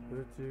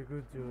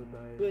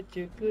होता है कुछ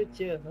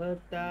कुछ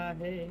होता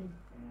है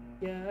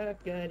क्या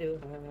करूं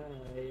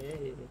हाय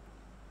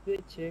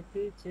कुछ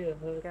कुछ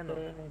কেন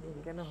होता है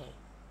কেন হয়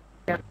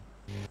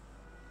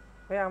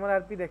ভাই আমার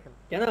আরপি দেখেন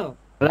কেন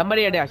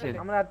লাম্বারিয়াডে আসেন,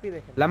 আমার আরপি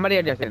দেখেন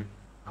লাম্বারিয়াডে আসেন।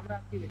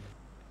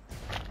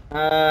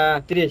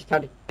 30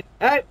 30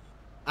 এই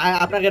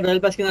আপনাকে রয়্যাল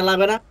পাস কিনা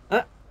লাগবে না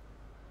হ্যাঁ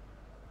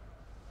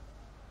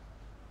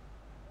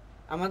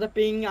আমাদের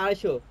পিং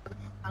 250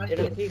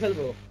 এটা কি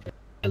খেলবো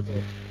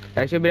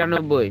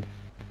 192।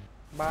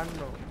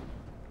 52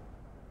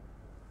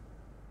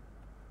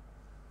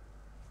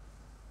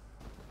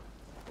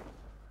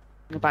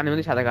 পানির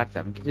মধ্যে সাঁতার কাটছে,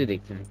 আমি কিছুই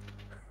দেখছি না।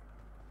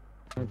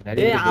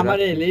 আমার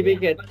এই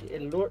লিভিকেট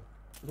লোড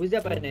বুঝতে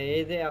পারি না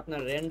এই যে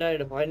আপনার রেন্ডার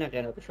হয় না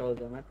কেন এত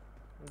সহজে আমার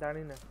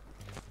জানি না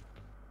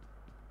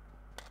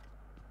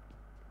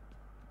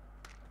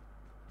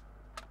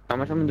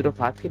আমার সামনে দুটো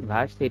ফাস্ট কিট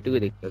ভাসছে, এটুকু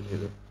দেখতে পাচ্ছি।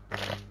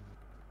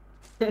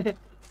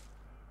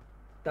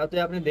 তাও তো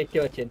আপনি দেখতে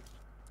পাচ্ছেন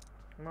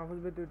মাহফুজ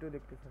ভাই তুই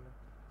দেখতেছ না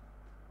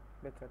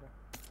বেচারা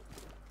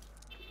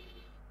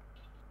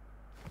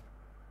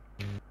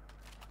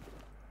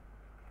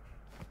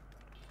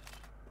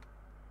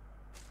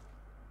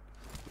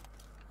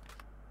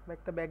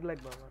একটা ব্যাগ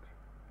লাগবে আমার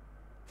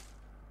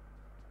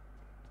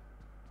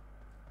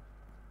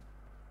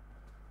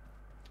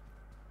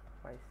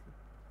পাইছি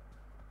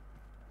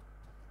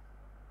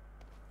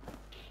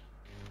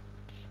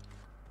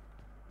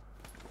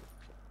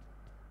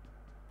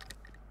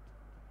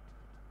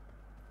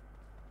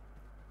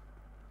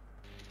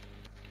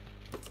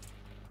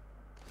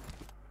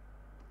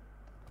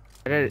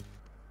আরে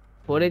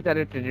পরে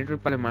তারে ট্রেনেটর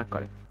পালে মার্ক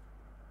করে।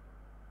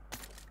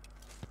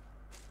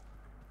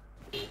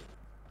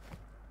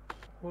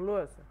 হলো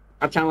আছে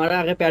আচ্ছা আমার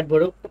আগে প্যাড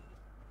ভরুক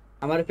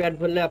আমার প্যাড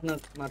ভরলে আপনার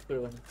মার্ক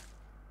করবে না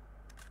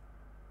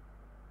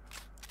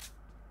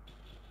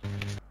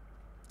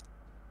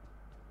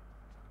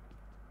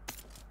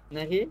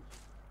নাকি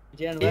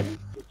জিয়ান ভাই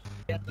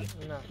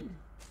না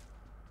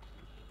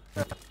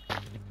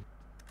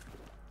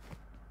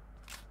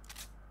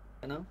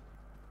কেন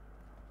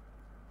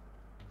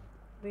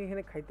আপনি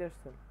এখানে খাইতে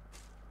আসছেন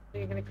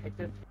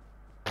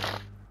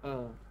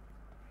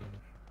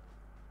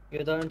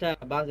এই ধরনটা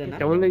বাজে না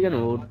কেমন লাগে যেন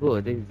উঠবো,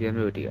 দেখি জিয়ান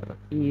ভাই উঠে গেল।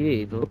 কি রে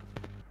তো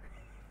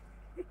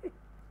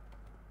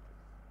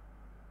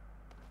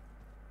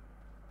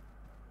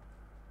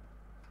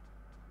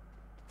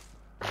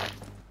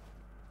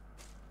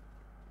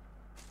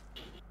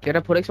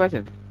কেটা 4x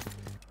পাইছেন?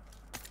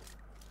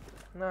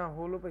 না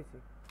হলো পাইছি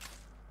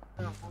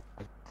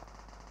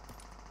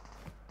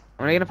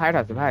আমার এখানে ফাইট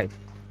আছে ভাই।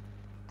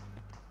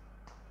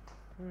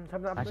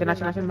 সামনে আসেন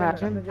আসেন আসেন ভাই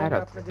আসেন, ফাইট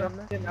আছে। আপনি যান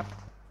না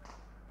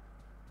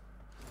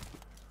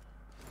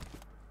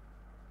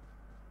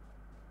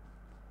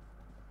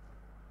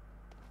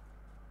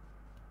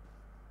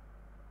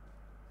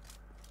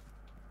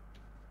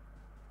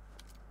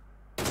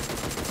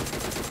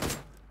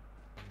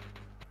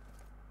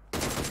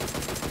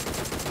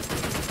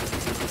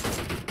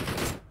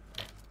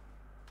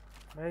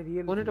ভাই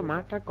রিয়েল কোন একটা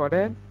মারটা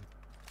করেন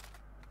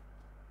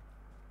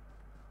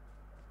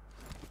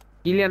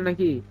ক্লিয়ার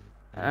নাকি?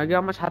 আগে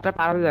আমার সাতটা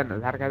পার হয়ে যায় না,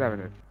 ধার খাওয়া যাবে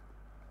না,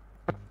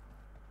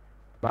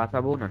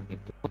 বাঁচাবো না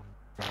কিন্তু।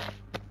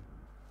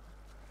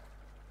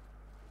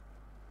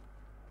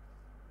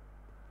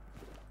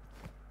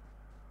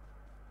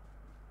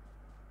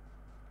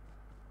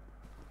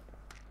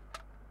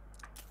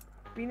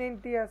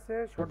 P90 আছে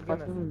শটগান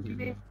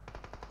আছে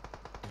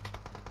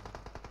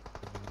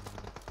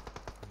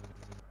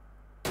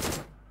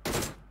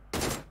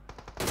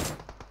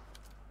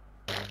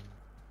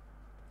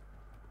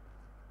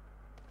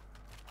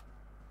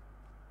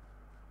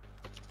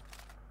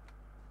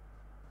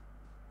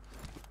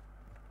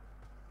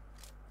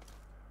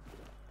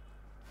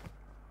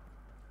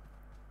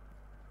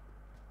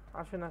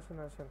আসেন আসেন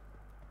আসেন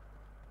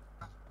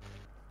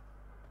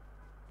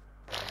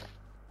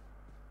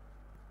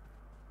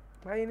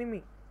ভাই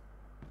এনিমি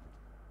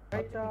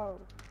ভাই চাও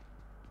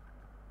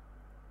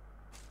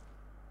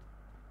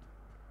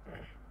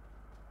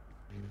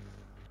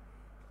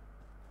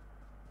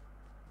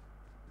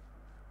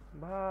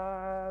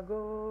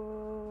ভাগো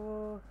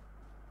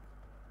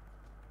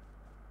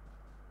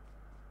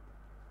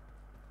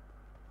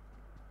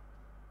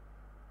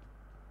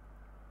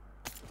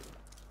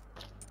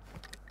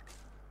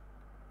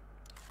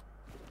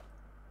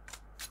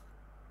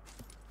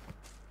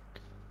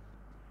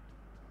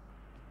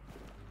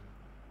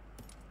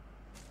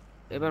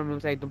এবার মনে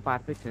হচ্ছে একদম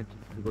পারফেক্ট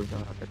করতে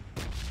হবে।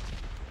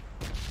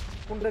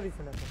 কোনটা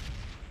দিছেন এখন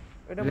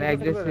এটা ল্যাগ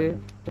মুখস্থ করে দিছে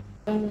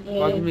রাখেন।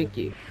 কসমিক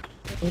কি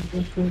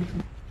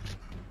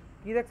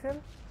কি দেখছেন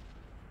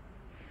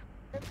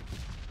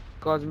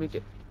কসমিক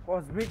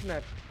কসমিক না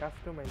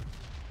customise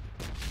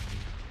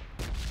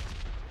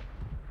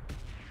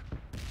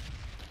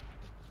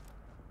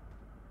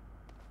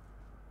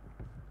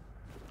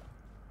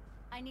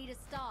I need a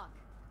stock.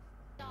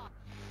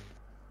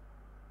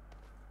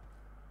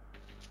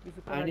 কিছু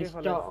I আগে need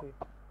ফলাইছি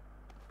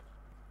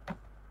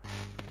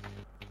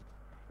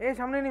এই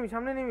সামনে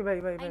নিমি ভাই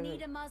ভাই I ভাই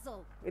need ভাই। a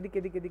muzzle. এদিকে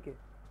এদিকে এদিকে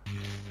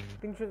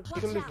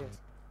Watch 340 out.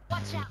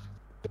 Watch out.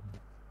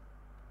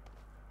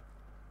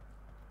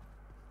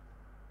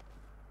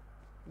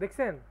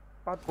 দেখছেন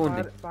কোন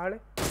দিক? পাহাড়ে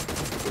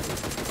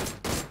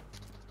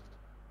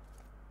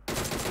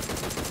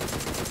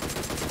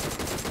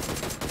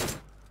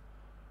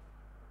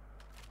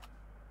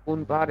কোন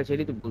পাহাড়ে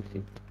সেটাই তো বলছি।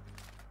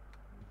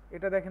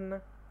 এটা দেখেন না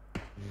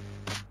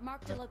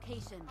Marked a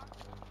location.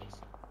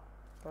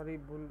 সরি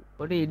ভুল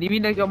ওটা এনিমি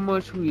নাকি অম্ম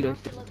শুই Marked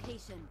রয়েছে। a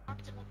location.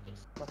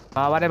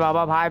 বাবারে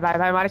বাবা, ভাই ভাই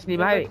ভাই মারিস নি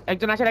ভাই,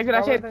 একজন আসেন একজন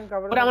আসেন।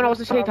 ওরে আমার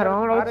অবস্থা সেই খারাপ,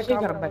 আমার অবস্থা সেই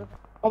খারাপ ভাই।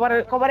 কভারে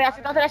কভারে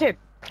আসেন, তাড়াতাড়ি আসেন।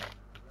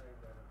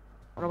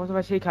 আমার অবস্থা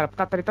ভাই সেই খারাপ,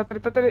 তাড়াতাড়ি তাড়াতাড়ি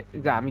তাড়াতাড়ি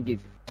যা, আমি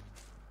গেছি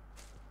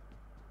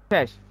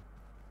শেষ।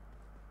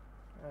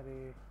 আরে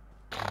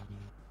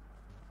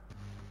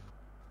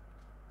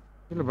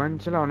ছিল বান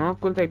ছিল অনক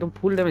করতে একদম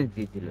ফুল ড্যামেজ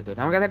দিয়েছিল তো।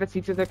 আমার কাছে একটা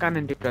 6 এর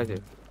কানেন্ট টিপটা আছে।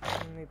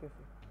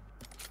 নিতেছি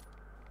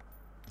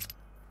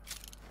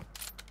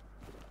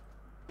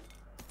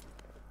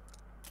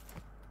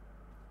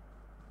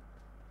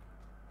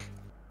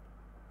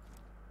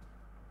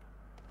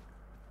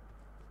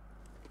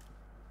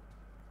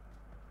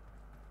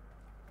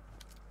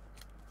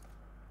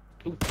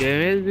তুই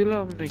ড্যামেজ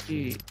দিলাম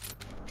নাকি?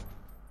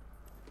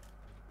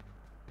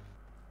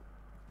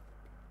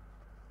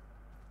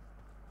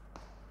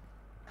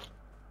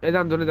 এই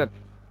যান ধরে যান।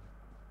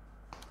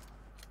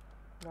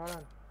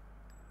 দাঁড়ান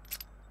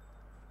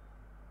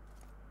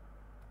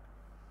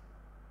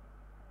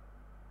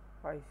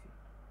পাইছি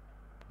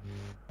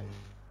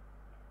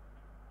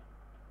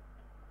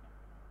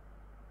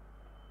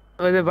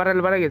ওই যে বাড়াল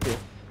বাড়া গেছে।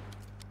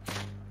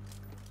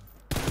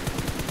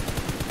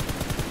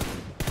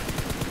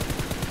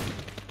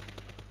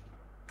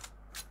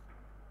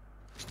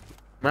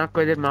 মা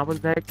কই যে মাহফুজ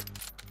ভাই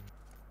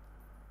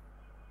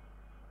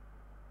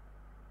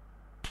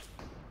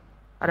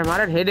আরে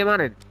মারেন, হেডে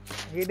মারেন।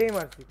 হেডেই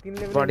মারছি 3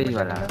 লেভেল বডি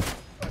वाला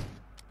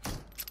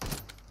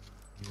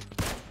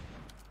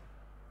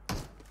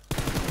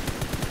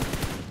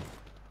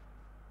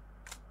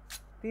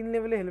 3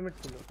 লেভেলে হেলমেট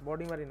ছিল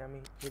বডি মারি না আমি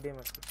হেডে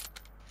মারছি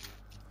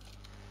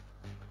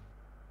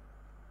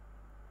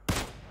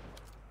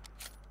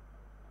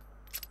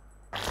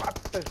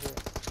আটটাছে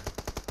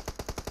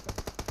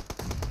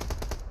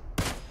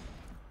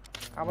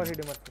আবার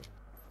হেডে মারছি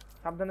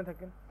সাবধানে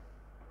থাকেন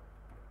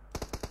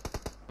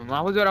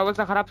মাহফুজের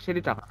অবস্থা খারাপ,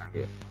 সেটি টাকা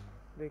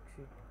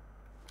দেখছি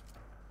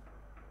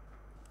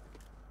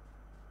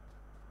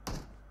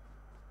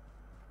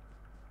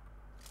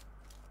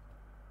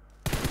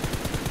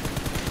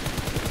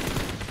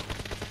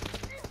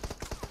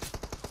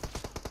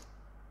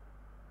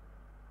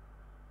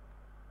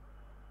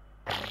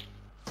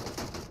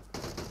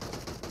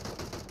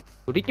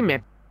ওটি কি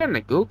ম্যাপ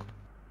নাকি?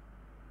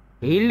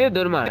 হিলে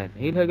দৌড় মারেন,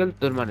 হিল হয়ে গেলে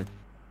দৌড় মারেন।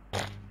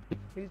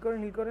 হিল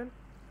করেন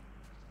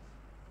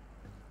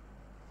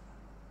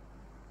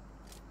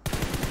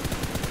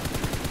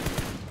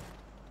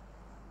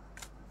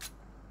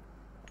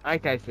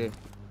আইতে আইছে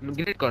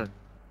গ্রেড করেন।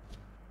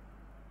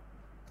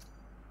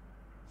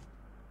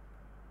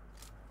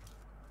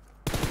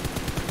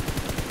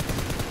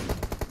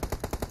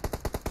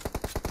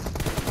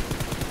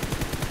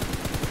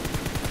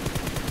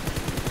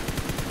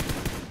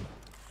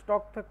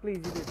 স্টক থাকলে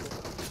ইজি দিত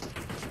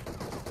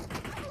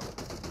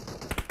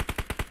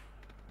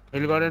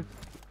হিল করেন,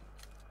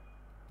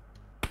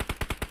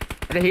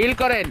 আরে হিল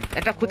করেন,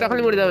 একটা খুঁচা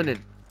খালি মরে যাবেন।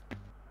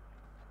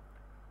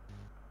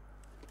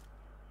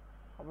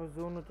 আবার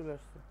জোনও চলে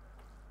আসছে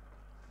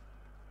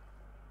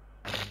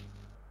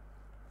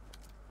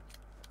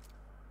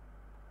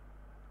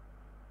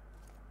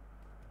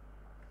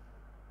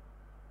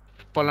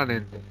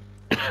পলানেন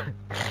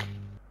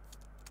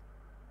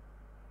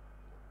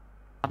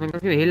আপনার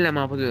কাছে হিল না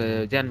মাহফুজ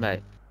জান ভাই?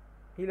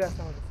 হিল আছে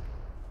আমার কাছে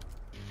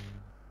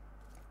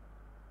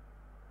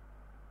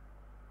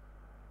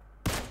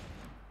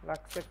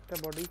লাগছে একটা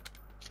বডি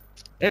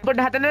এরপর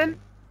হাতে নেন।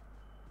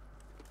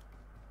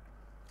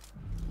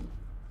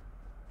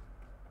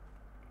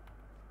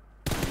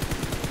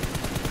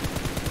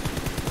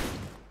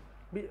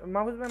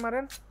 মাহফুজ ভাই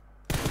মারেন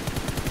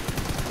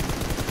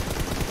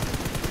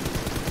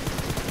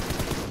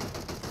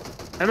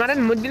মারেন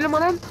মুদিলে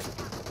মারেন।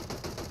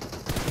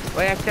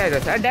 ওই একটা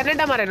আছে আর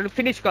ড্যানেটা মারেন,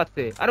 ফিনিশ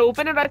করতে। আর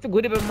ওপেনে রাইছে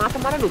ঘুরে মাথা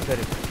মারেন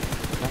উপরে।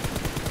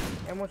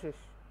 এমো শেষ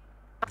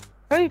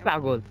এই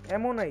পাগল,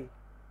 এমো নাই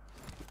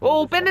ও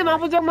ওপেনে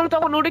মাহফুজ জামাল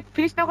তখন ওটা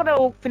ফিনিশ না করে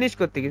ও ফিনিশ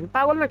করতে গেছে।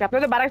 পাগল নাকি?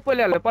 আপনাদের বারাক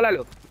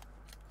পলালো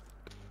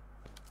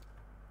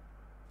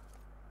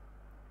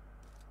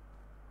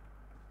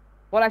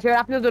পলাশে,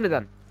 আপনিও চলে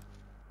যান।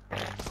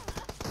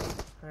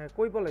 হ্যাঁ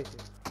কই পলাইছে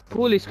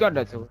ফুল স্কোয়াড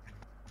আছে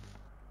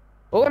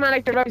ওখানে,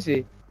 আরেকটা রয়েছে।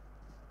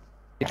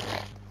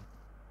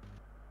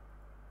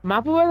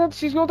 মাহফুজ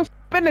শেষ মতো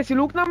পেনেছি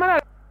লুক না মারা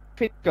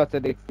ফিট করতে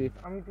দেখছি।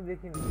 আমি তো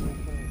দেখিনি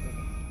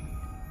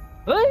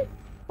ওই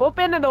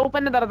ওপেনে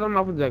দাঁড়াতো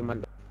মাহফুজ জাগ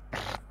মারলো।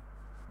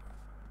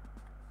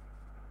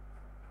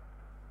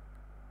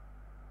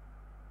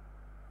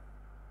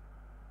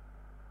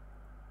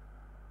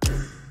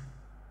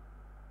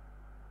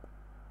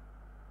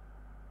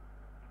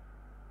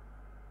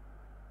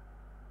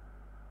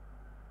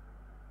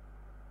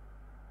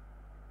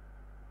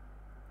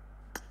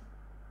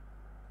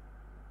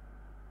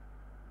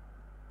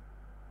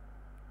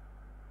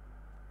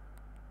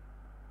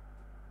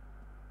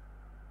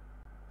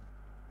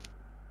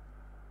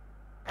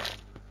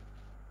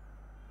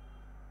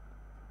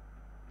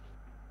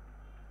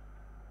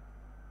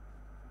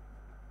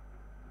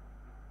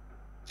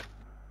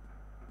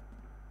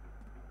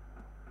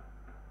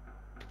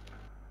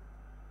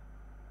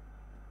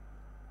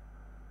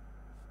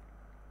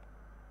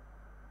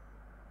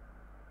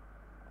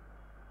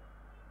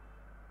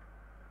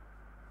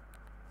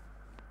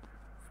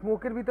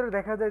 স্মোকের ভিতরে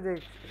দেখা যায় যে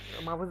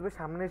মাহফুজ ভাই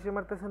সামনে এসে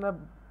মারতেছে না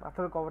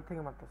পাথরের কভার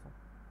থেকে মারতেছে।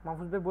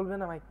 মাহফুজ ভাই বলবে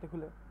না মাইকটা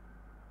খুলে?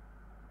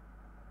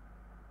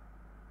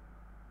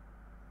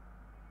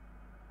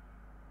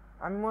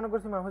 আমি মনে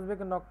করছি মাহফুজ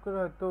ভাইকে নক করে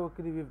হয়তো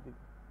ওকে রিভিউ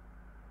দিবে।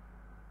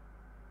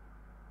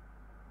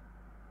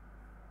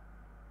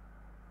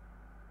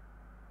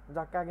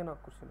 যাকে আগে নক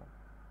করছিলাম।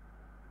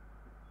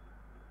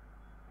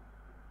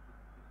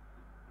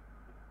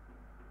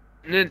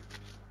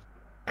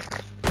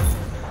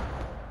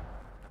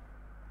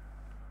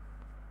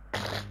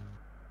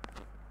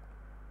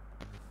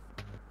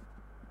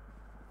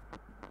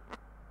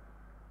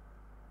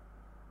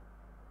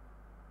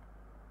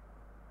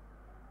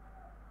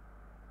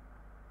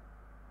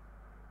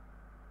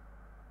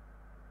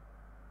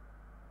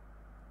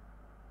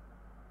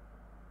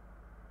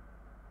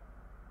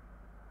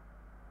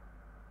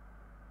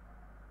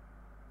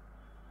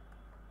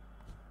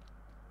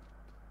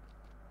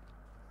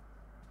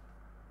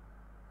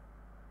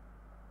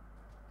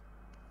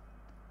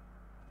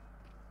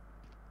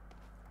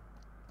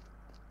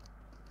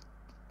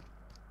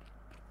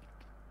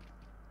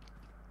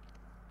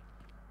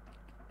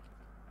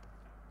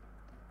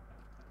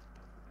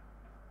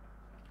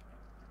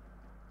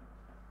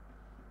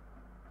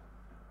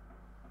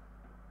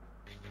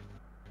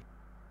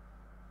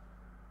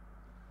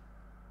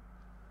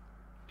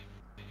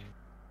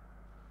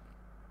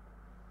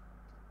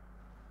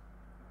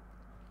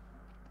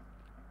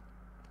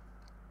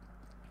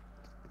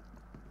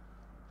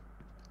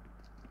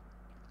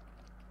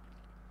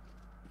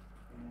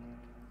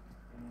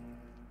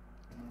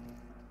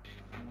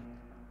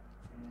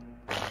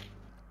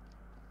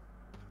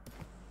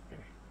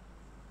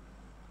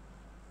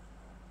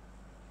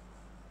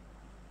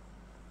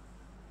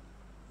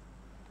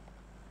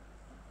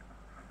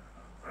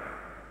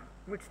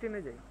 মিডস্টেনে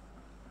যাই।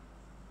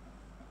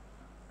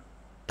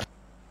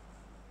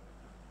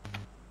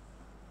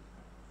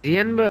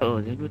 জিয়ান ভাই ও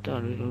দেখো তো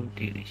আমি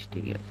 30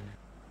 ঠিক আছে।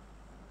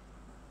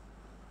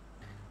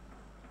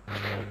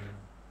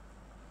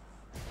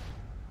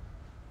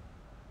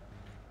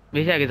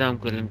 বেশি আগে দাম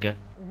করলেন কে?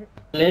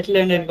 লেট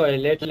ল্যান্ডেড করে,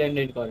 লেট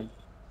ল্যান্ডেড করে।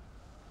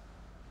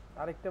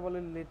 আরেকটা বলে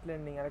লেট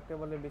ল্যান্ডিং, আরেকটা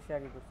বলে বেশি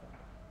আগে করছে।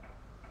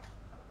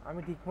 আমি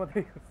ঠিক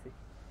মতোই করছি।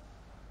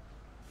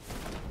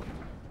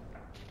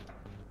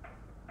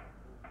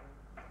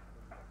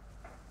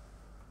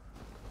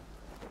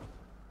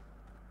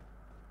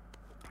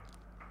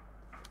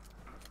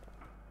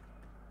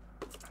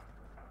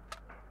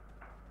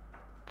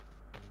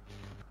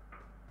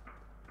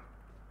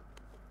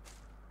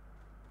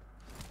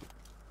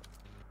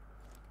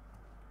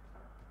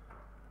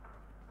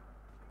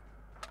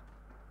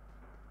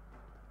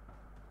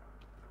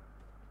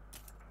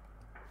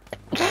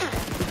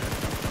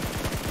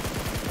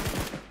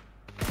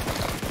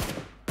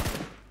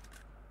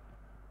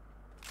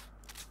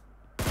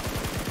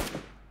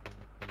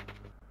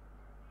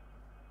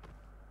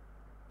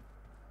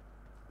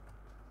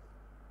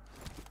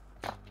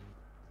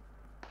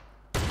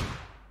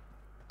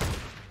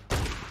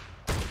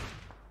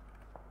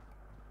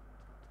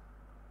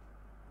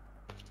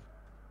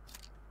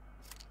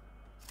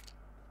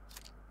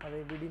 আরে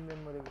বিডিং ম্যান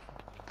মরে গেছে,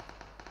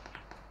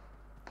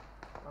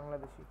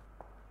 বাংলাদেশি।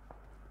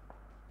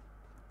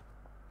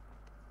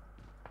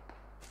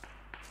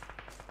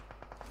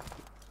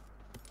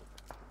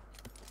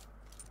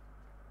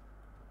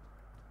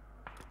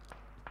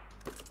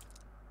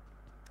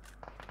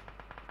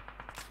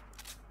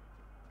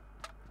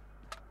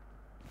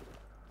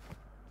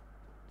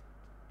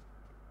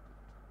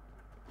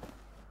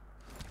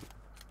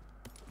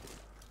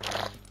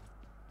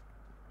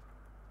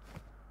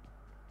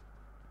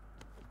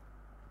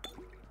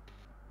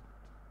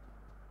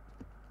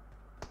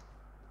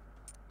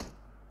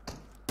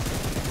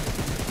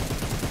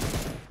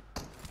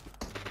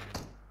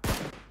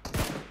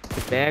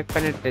 ব্যাক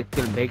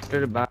পেনিট্রেশন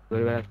ভেক্টর বা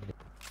করে বেড়াচ্ছে।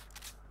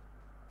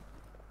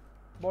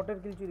 বটের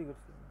কিল চুরি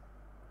করছি।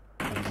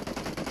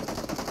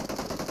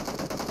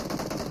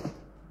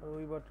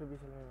 ওই বটের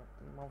বিশাল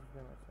মাউস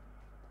গেম আছে।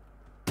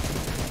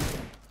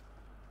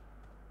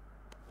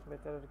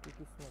 বেচারার কি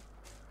কিসমত।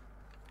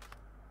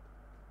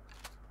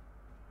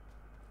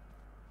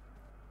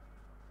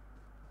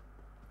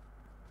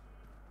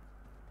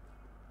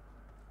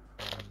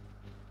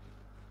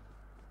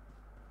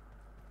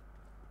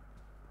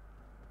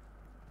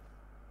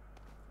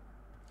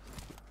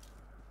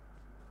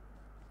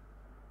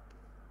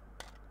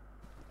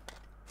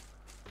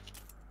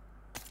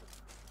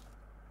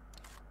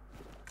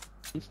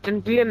 ইনস্ট্যান্ট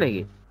ক্লিয়ার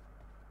নাকি?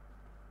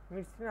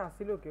 মিডস্ক্রিনে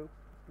আসছিল কেউ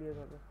ক্লিয়ার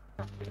হবে।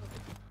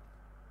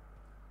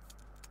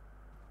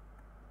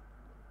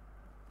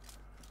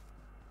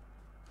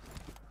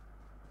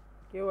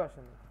 কেউ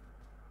আসেনি।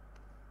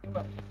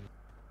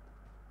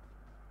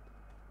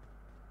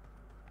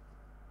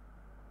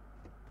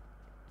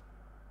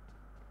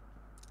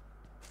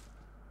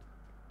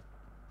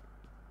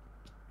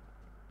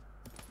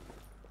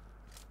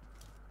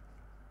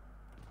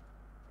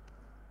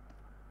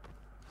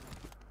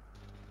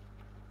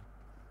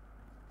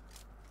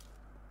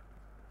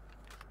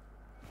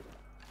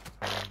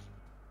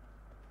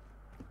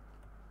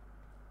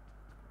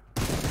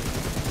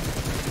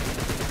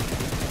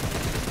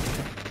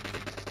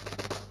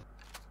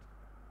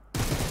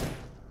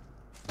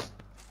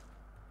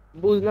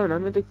 বুঝলাম না,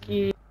 আমি তো কি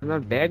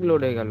আমার ব্যাগ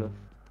লোড হয়ে গেল।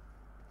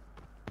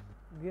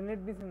 গ্রেনেড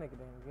দিছেন নাকি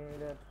দেখেন,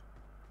 গ্রেনেড আর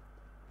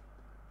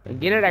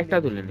গ্রেনেড একটা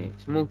তুলে নে,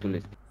 স্মোক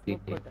তুলেছি স্মোক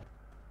কয়টা?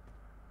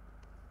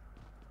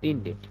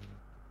 3টে।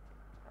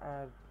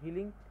 আর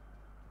হিলিং?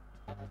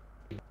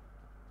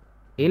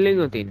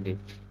 হিলিংও 3টে।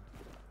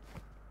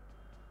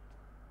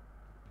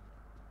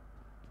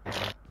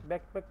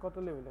 ব্যাকপ্যাক কত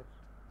লেভেলের?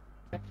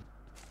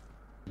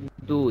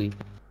 2।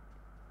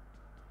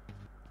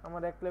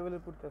 আমার 1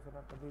 লেভেলের পড়তেছে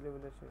না, তো 2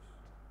 লেভেলের শেষ।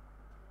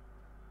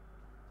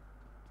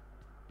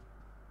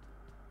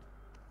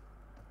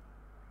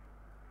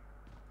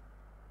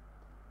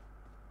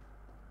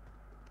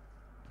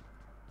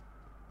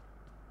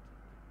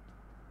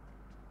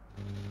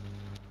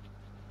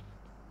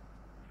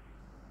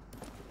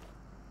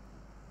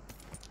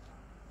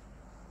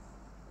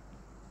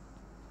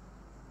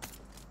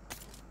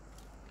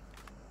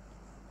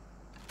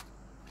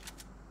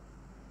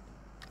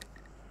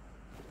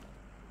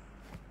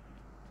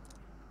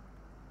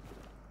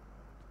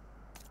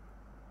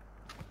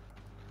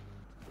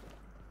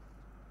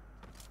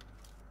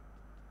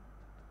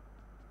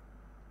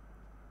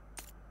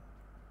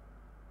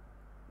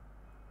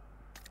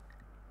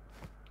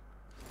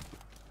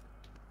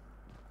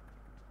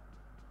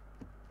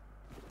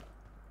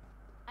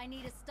 I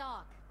need a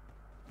stock.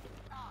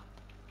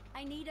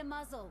 I need a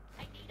muzzle.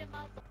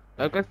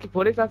 আর কাছে কি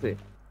 4x আছে?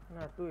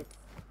 না 2x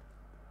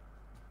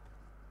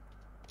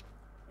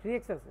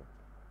 3x আছে।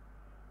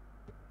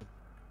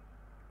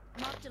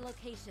 Marked a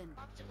location.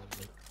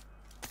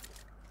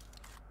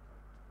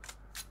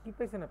 কি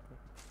পাইছেন আপনি?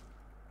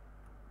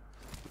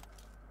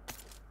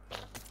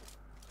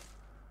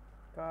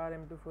 কার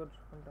M24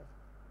 কোনটা?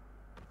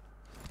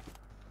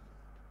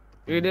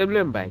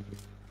 AWM ভাই।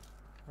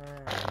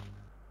 হ্যাঁ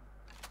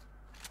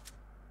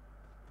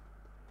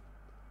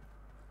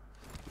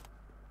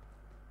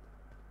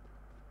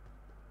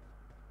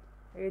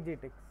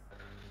AJTX।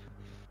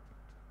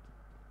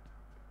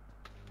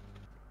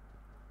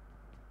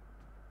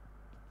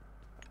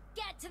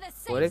 Get to the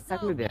 4x safe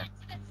থাকলে zone. দেখ।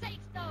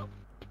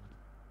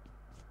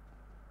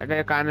 এটা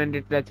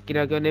কানেক্টেড আছে,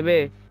 কিনা কেউ নেবে?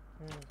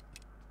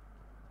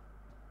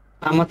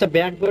 আমার তো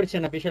ব্যাগ পড়ছে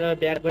না, বিশাল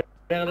ব্যাগ পড়ে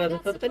গেল I এত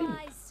got তাড়াতাড়ি।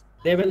 supplies.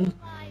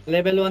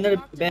 লেভেল 1 এর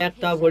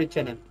ব্যাগটাও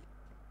পড়ছে না।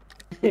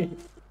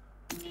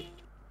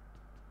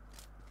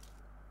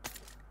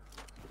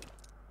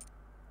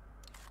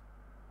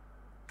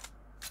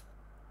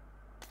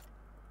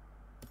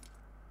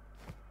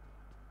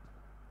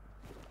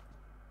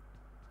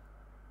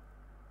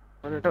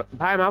 মানে এটা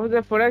ভাই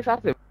মাহফুজের 4x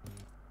আছে?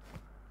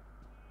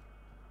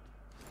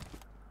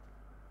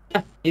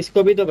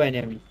 স্কোপই তো পাইনি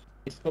আমি,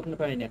 স্কোপ না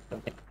পাইনি একটা।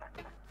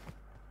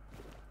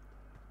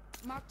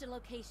 Marked a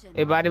location.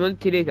 এই বাড়ির মধ্যে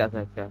 3x আছে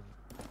একটা।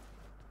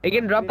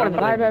 এখানে ড্রপ পড়ছে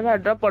ভাই,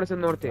 ড্রপ পড়ছে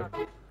নর্থে।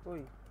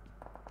 ওই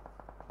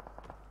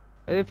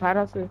এই ফায়ার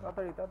আছে।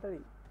 তাড়াতাড়ি তাড়াতাড়ি।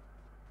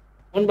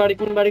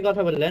 কোন বাড়ি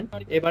কথা বললেন?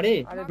 এই বাড়ি?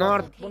 আরে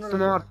north,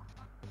 north.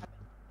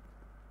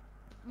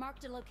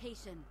 Marked a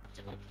location.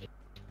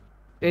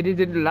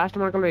 এদিকে লাস্ট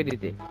মার্ক হলো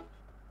এদিকে।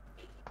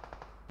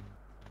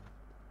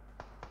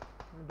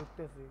 আমি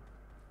ঢুকতেছি।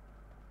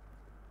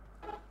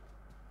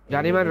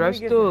 জানিবার এনিমি রাশ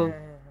গেছে, তো।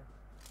 হ্যাঁ,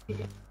 হ্যাঁ,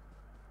 হ্যাঁ।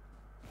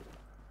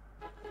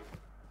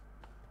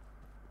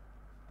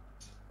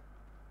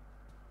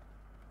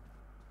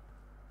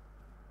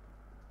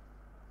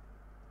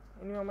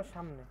 এনিমি আমার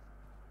সামনে।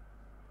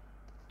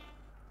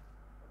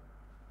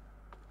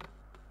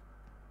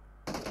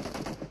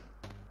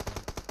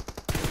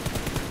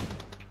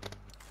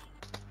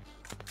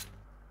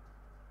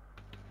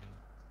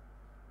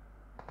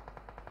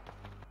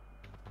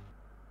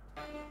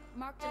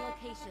 Marked a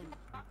location.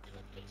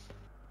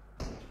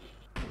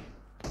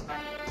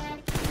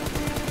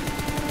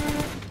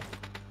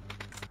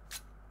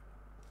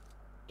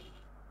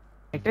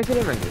 একটা ছিল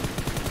নাকি?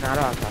 না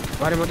আরো আছে।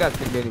 ঘরের মধ্যে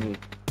আছে এনিমি।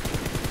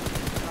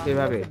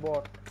 এভাবে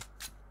বট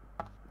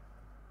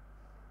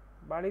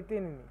বাড়িতে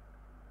এনিমি।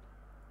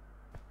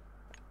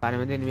 ঘরের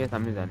মধ্যে এনিমি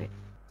সামনে জানে।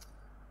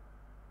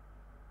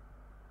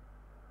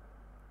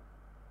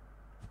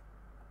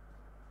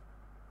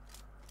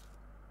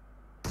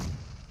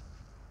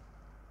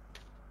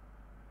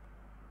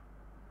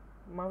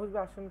 মাহফুজ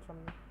ভাই আসেন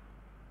সামনে।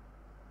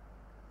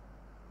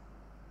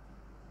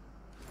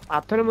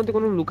 পাথরের মধ্যে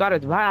কোনো লুকার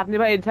আছে ভাই, আপনি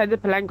ভাই এই সাইডে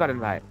ফ্ল্যাঙ্ক করেন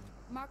ভাই।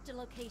 Marked a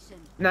location.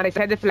 না এই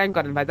সাইডে ফ্ল্যাঙ্ক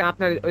করেন ভাই,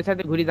 আপনার ওই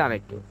সাইডে ঘুরে যান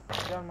একটু।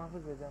 যান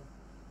মাহফুজ ভাই যান।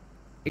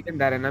 এখানে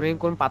দাঁড়ান, আমি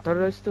কোন পাথর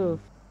রয়েছে তো।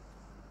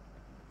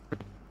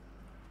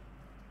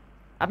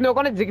 আপনি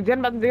ওখানে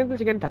যেখানে বাদ যেখানে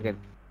সেখানে থাকেন।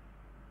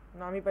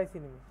 না আমি পাইছি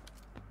এনিমি।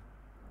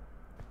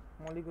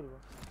 মলি করব।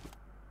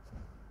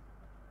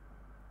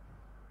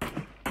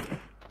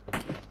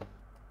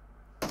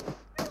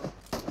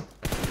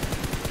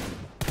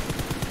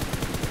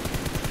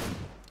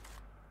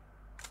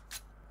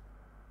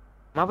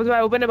 মাহফুজ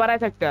ভাই ওপেনে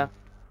বাড়ায় থাকতা।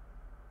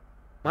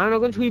 মানে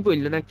ওখানে ছুঁই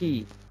পড়লো নাকি?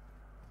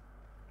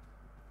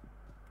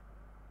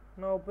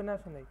 না ওপেনে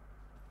আসে নাই।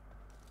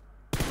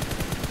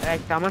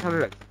 একটা আমার সামনে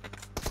রাখ।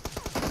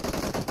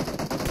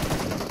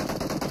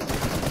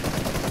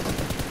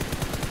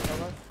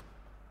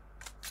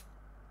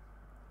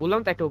 বললাম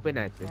তো একটা ওপেন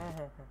আছে। হ্যাঁ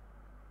হ্যাঁ হ্যাঁ,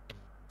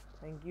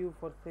 থ্যাংক ইউ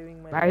ফর সেভিং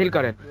মাই ভাই হিল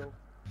করেন।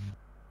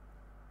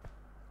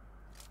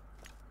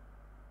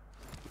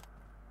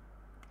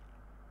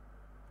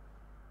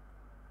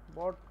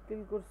 বট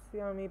কিল করছি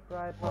আমি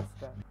প্রায়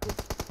 5টা।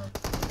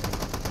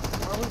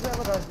 মাহবুব ভাই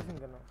আবার রাশ দিছেন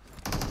কেন?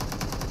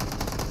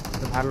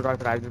 ভালো করে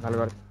রাজনীতি ভালো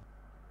করে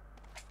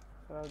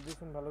রাশ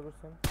দিছেন, ভালো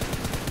করছেন।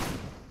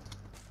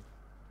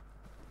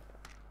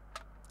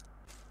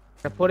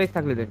 ফোরেজ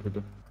থাকলে দেন শুধু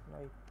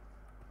ভাই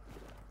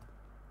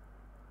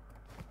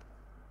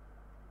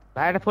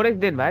ভাই একটা ফোরেজ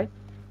দেন ভাই,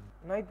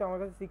 নাই তো আমার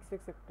কাছে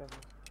 6x একটা আছে।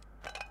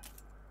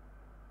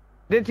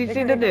 দেন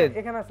 16 দেন।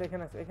 এখানে আছে,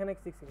 এখানে আছে, এখানে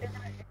 6x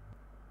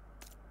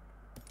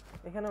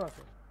এখানেও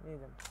আছে, নিয়ে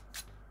যান।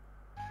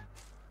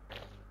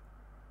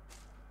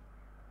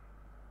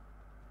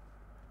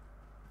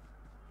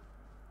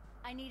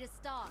 I need a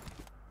stock.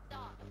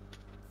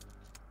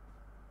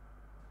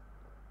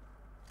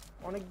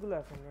 অনেকগুলো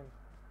আছে, নেন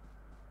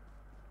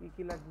কি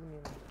কি লাগবে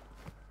নিয়ে নেন।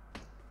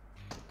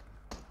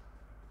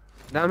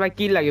 না ভাই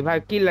কিল লাগে, ভাই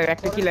কিল লাগে,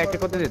 একটা কিল একটা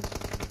করতে দেন।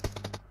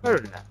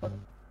 করুন না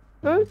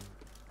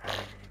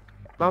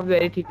বাবু,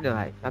 এই ঠিক না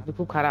ভাই, আপনি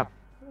খুব খারাপ।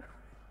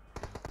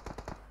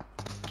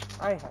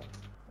 আয় হায়,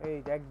 এই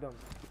যে একদম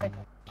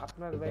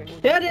আপনার ভাই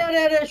আরে আরে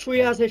আরে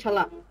শুয়ে আছে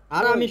শালা,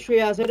 আর আমি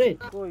শুয়ে আছে রে।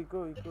 কই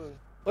কই কই?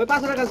 ওই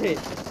পাথরের কাছে,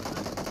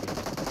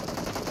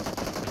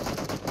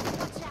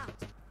 Watch out.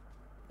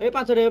 এই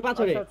পাথরে, ওই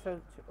পাথরে। আচ্ছা আচ্ছা,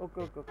 ওকে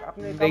ওকে ওকে,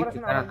 আপনি কভার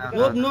আছেন আমার দিকে।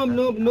 নুব নুব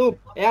নুব নুব,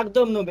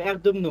 একদম নুব,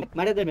 একদম নুব,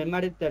 মারে দেবেন,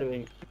 মারে দিতে পারবে।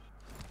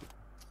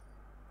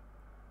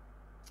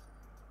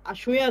 আর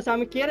শুয়ে আছে,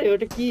 আমি কে রে,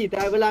 ওটা কি?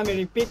 তাই বলে আমি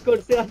রিপিট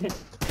করছি।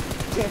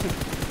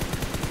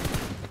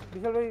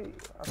 বিশাল ভাই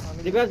আচ্ছা,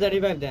 আমি রিভাইভ দেন,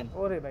 রিভাইভ দেন।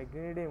 ওরে ভাই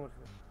গ্রেনেডে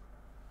মরছে।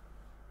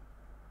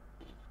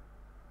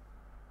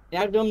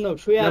 একদম নুব,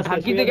 শুয়ে আছে।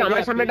 ভাগ্যি থেকে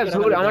আমার সামনে একটা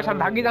জোর, আমার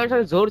সামনে ভাগ্যি আমার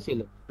সাথে জোর ছিল,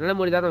 নাহলে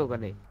মরে যেতাম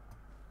ওখানে।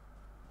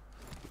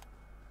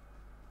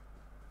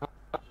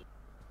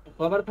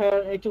 কভার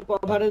ফায়ার, একটু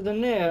কভারের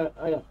জন্য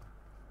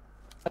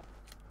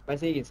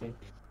পাইছে গেছে।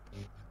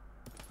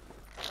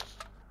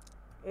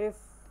 এস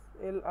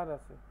এল আর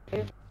আছে।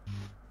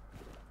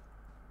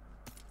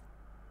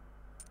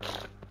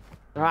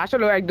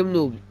 আসলে ও একদম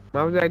নুব,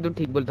 মাহমুদ একদম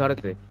ঠিক বল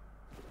ধরেছে।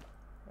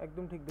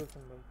 একদম ঠিক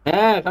ধরছেন ভাই।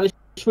 হ্যাঁ, খালি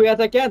শুয়ে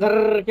থাকে, ধর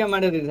কে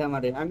মারে দিয়েছে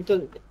আমারে।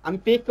 আমি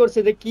পিক করছি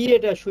যে কি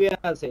এটা শুয়ে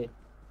আছে।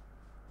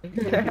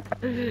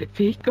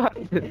 ঠিক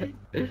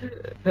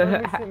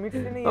কথা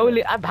মিটছে নেই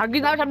ওলি। আর ভাগ্যি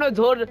আমার সামনে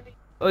জোর,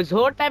 ওই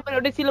জোর টাইপের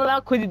ওটা ছিল না,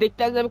 খুঁজে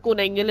দেখতে আসলে আমি কোন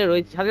অ্যাঙ্গেলে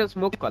রয়েছে, সাথে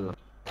স্মোক করলাম।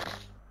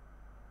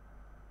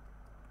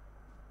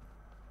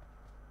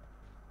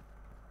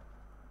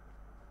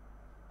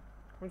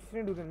 মিটছে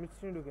ঢুকেন,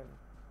 মিটছে ঢুকেন।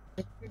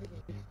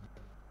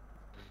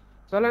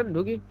 চলেন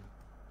ঢুকি।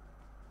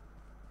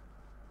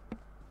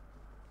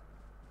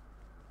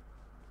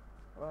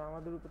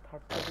 আমাদের উপর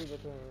থার্ড পার্টি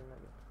যেতে হবে না,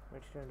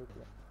 মিটছে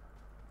ঢুকলে।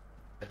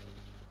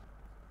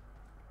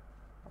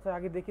 আচ্ছা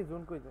আগে দেখি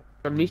জোন কই যায়।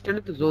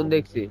 মিস্টারে তো জোন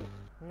দেখছি,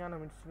 না না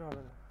মিটছে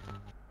হবে না।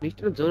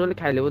 মিস্টারে জোন হলে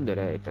খাইলে বন্ধু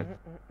রে এটা।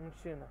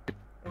 মিটছে না।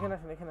 এখানে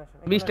আসেন, এখানে আসেন।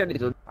 মিস্টারে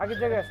জোন, আগের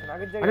জায়গায় আসেন,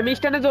 আগের আরে জায়গায়।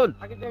 মিস্টারে জোন,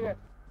 আগের জায়গায়,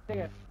 ঠিক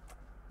আছে।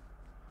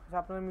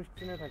 আপনারা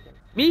মিটছে থাকেন।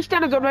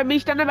 মিস্টারে জোন ভাই,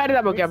 মিস্টারে বাইরে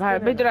যাবো কে ভাই,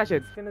 ভিতরে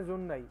আসেন। মিটছে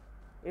জোন নাই,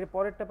 এর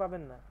পরেরটা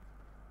পাবেন না।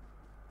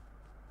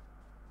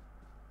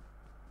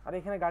 আর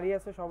এখানে গাড়ি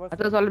আছে, সব আছে।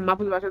 আচ্ছা চলেন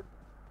মাহফুজ আসেন।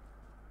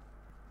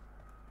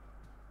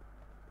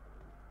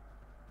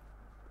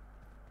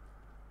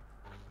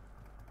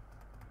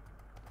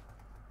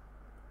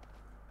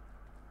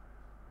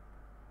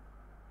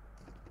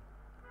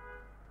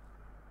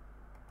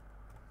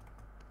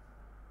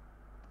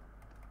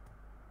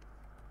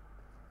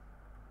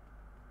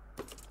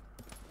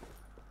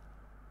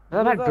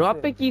 ভাই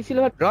ড্রপে কি ছিল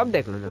ভাই, ড্রপ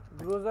দেখলো না।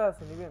 গ্রোজা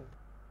আছে, নিবেন?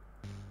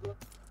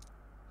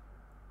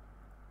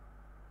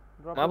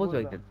 মাহফুজ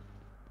ভাই দেন,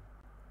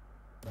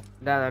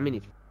 দাঁড়ান আমি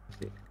নিচ্ছি।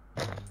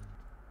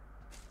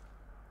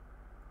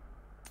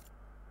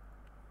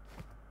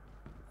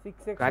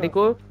 6x গাড়ি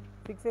কো,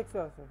 6x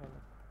আছে এখানে।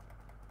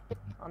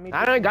 আমি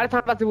আরে গাড়ি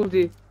থামাতে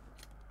বলছি।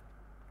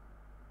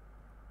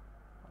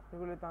 আপনি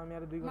বলে তো আমি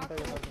আর 2 ঘন্টা Marked a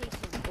গেলাম।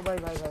 location. ও ভাই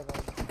ভাই ভাই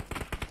ভাই,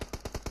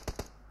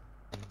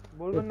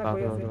 বলবেন না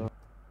কই আছে?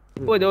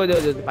 ওই দে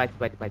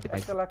পাইছি।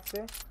 একটা লাগছে,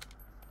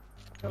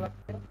 একটা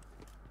লাগছে।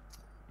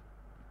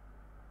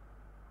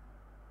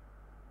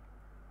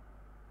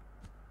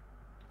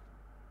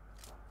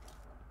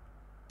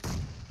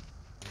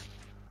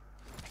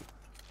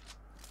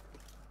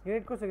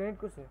 গ্রেনেড করছে, গ্রেনেড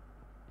করছে,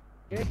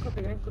 গ্রেনেড করছে,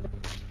 গ্রেনেড করছে।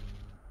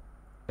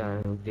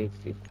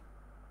 দেখছি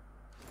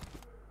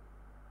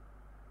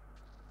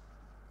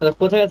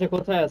কোথায় আছে,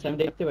 কোথায় আছে আমি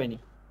দেখতে পাইনি।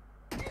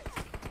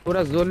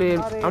 পুরো জোনে,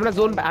 আমরা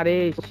জোন। আরে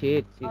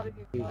শিট,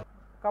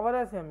 কভারে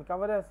আছি আমি,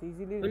 কভারে আছি,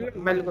 ইজিলি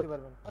দিতে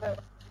পারবেন।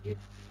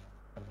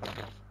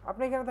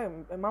 আপনি এখানে থাকেন,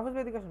 মাহফুজ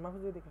ভাই দিকে আসেন,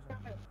 মাহফুজ ভাই দিকে আসেন।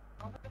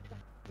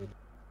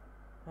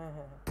 হ্যাঁ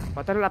হ্যাঁ হ্যাঁ,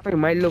 কথা হলো আপনাকে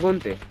মাইল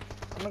কোনতে?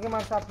 আমাকে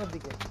মারছে আপনার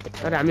দিকে।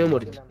 আরে আমিও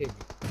মরেছি,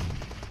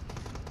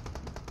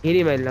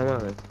 হেরি মাইলাম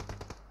আমি।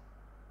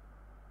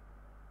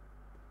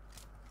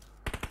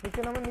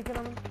 নিচে নামেন, নিচে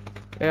নামেন।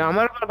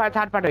 আমার ভাই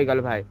থার্ড পার্ট হয়ে গেল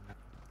ভাই।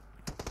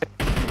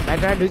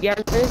 ভাই ঢুকে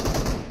আসছে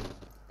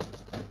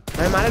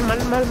ভাই মারেন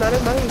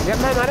জিয়ান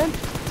ভাই মারেন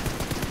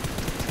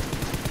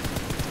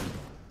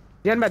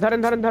জিয়ান ভাই ধরেন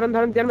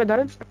জিয়ান ভাই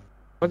ধরেন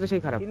বলতে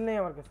সেই খারাপ হিল নেই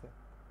আমার কাছে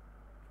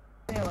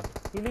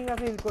হিলিং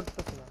আছে হিল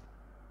করতেছি না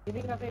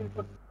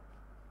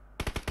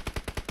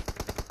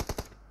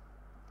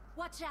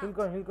Watch হিল out!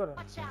 কর হিল কর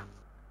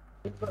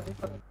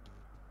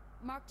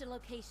Marked a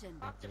location.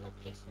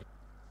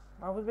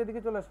 মাহফুজ ভাই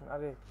দিকে চলে আসেন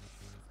আরে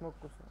স্মোক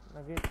করছে না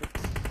গেট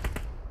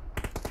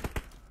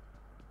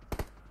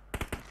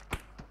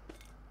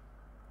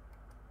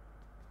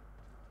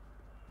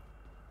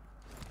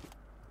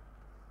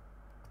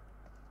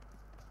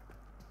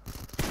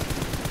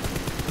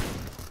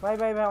ভাই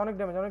অনেক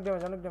ড্যামেজ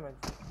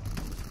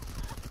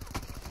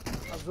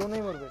আর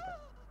জোনেই মরবে এটা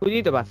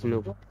বুঝিই তো পারছি না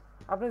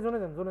আপনি জোনে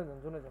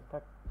যান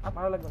থাক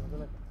মারা লাগবে না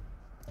জোনে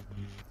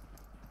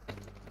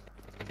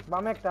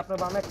বামে একটা আপনার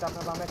বামে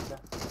একটা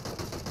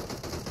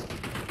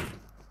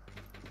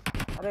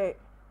আরে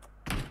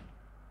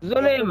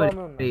জোনেই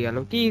মরে গেল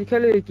কি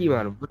খেলে কি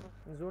মারব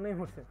জোনেই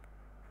মরছে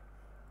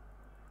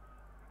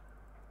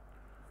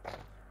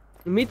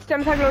মিড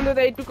স্ট্যান্ড থাকলে অন্তত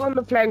এইটুকু অন্য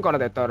ফ্ল্যাং করা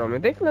যেত আর আমি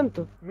দেখলেন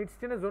তো মিড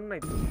স্টেনে জোন নাই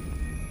তো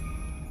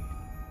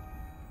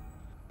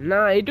না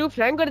এইটুকু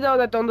ফ্ল্যাং করে দেওয়া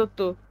যেত অন্তত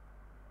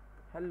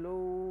হ্যালো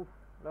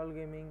লল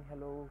গেমিং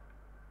হ্যালো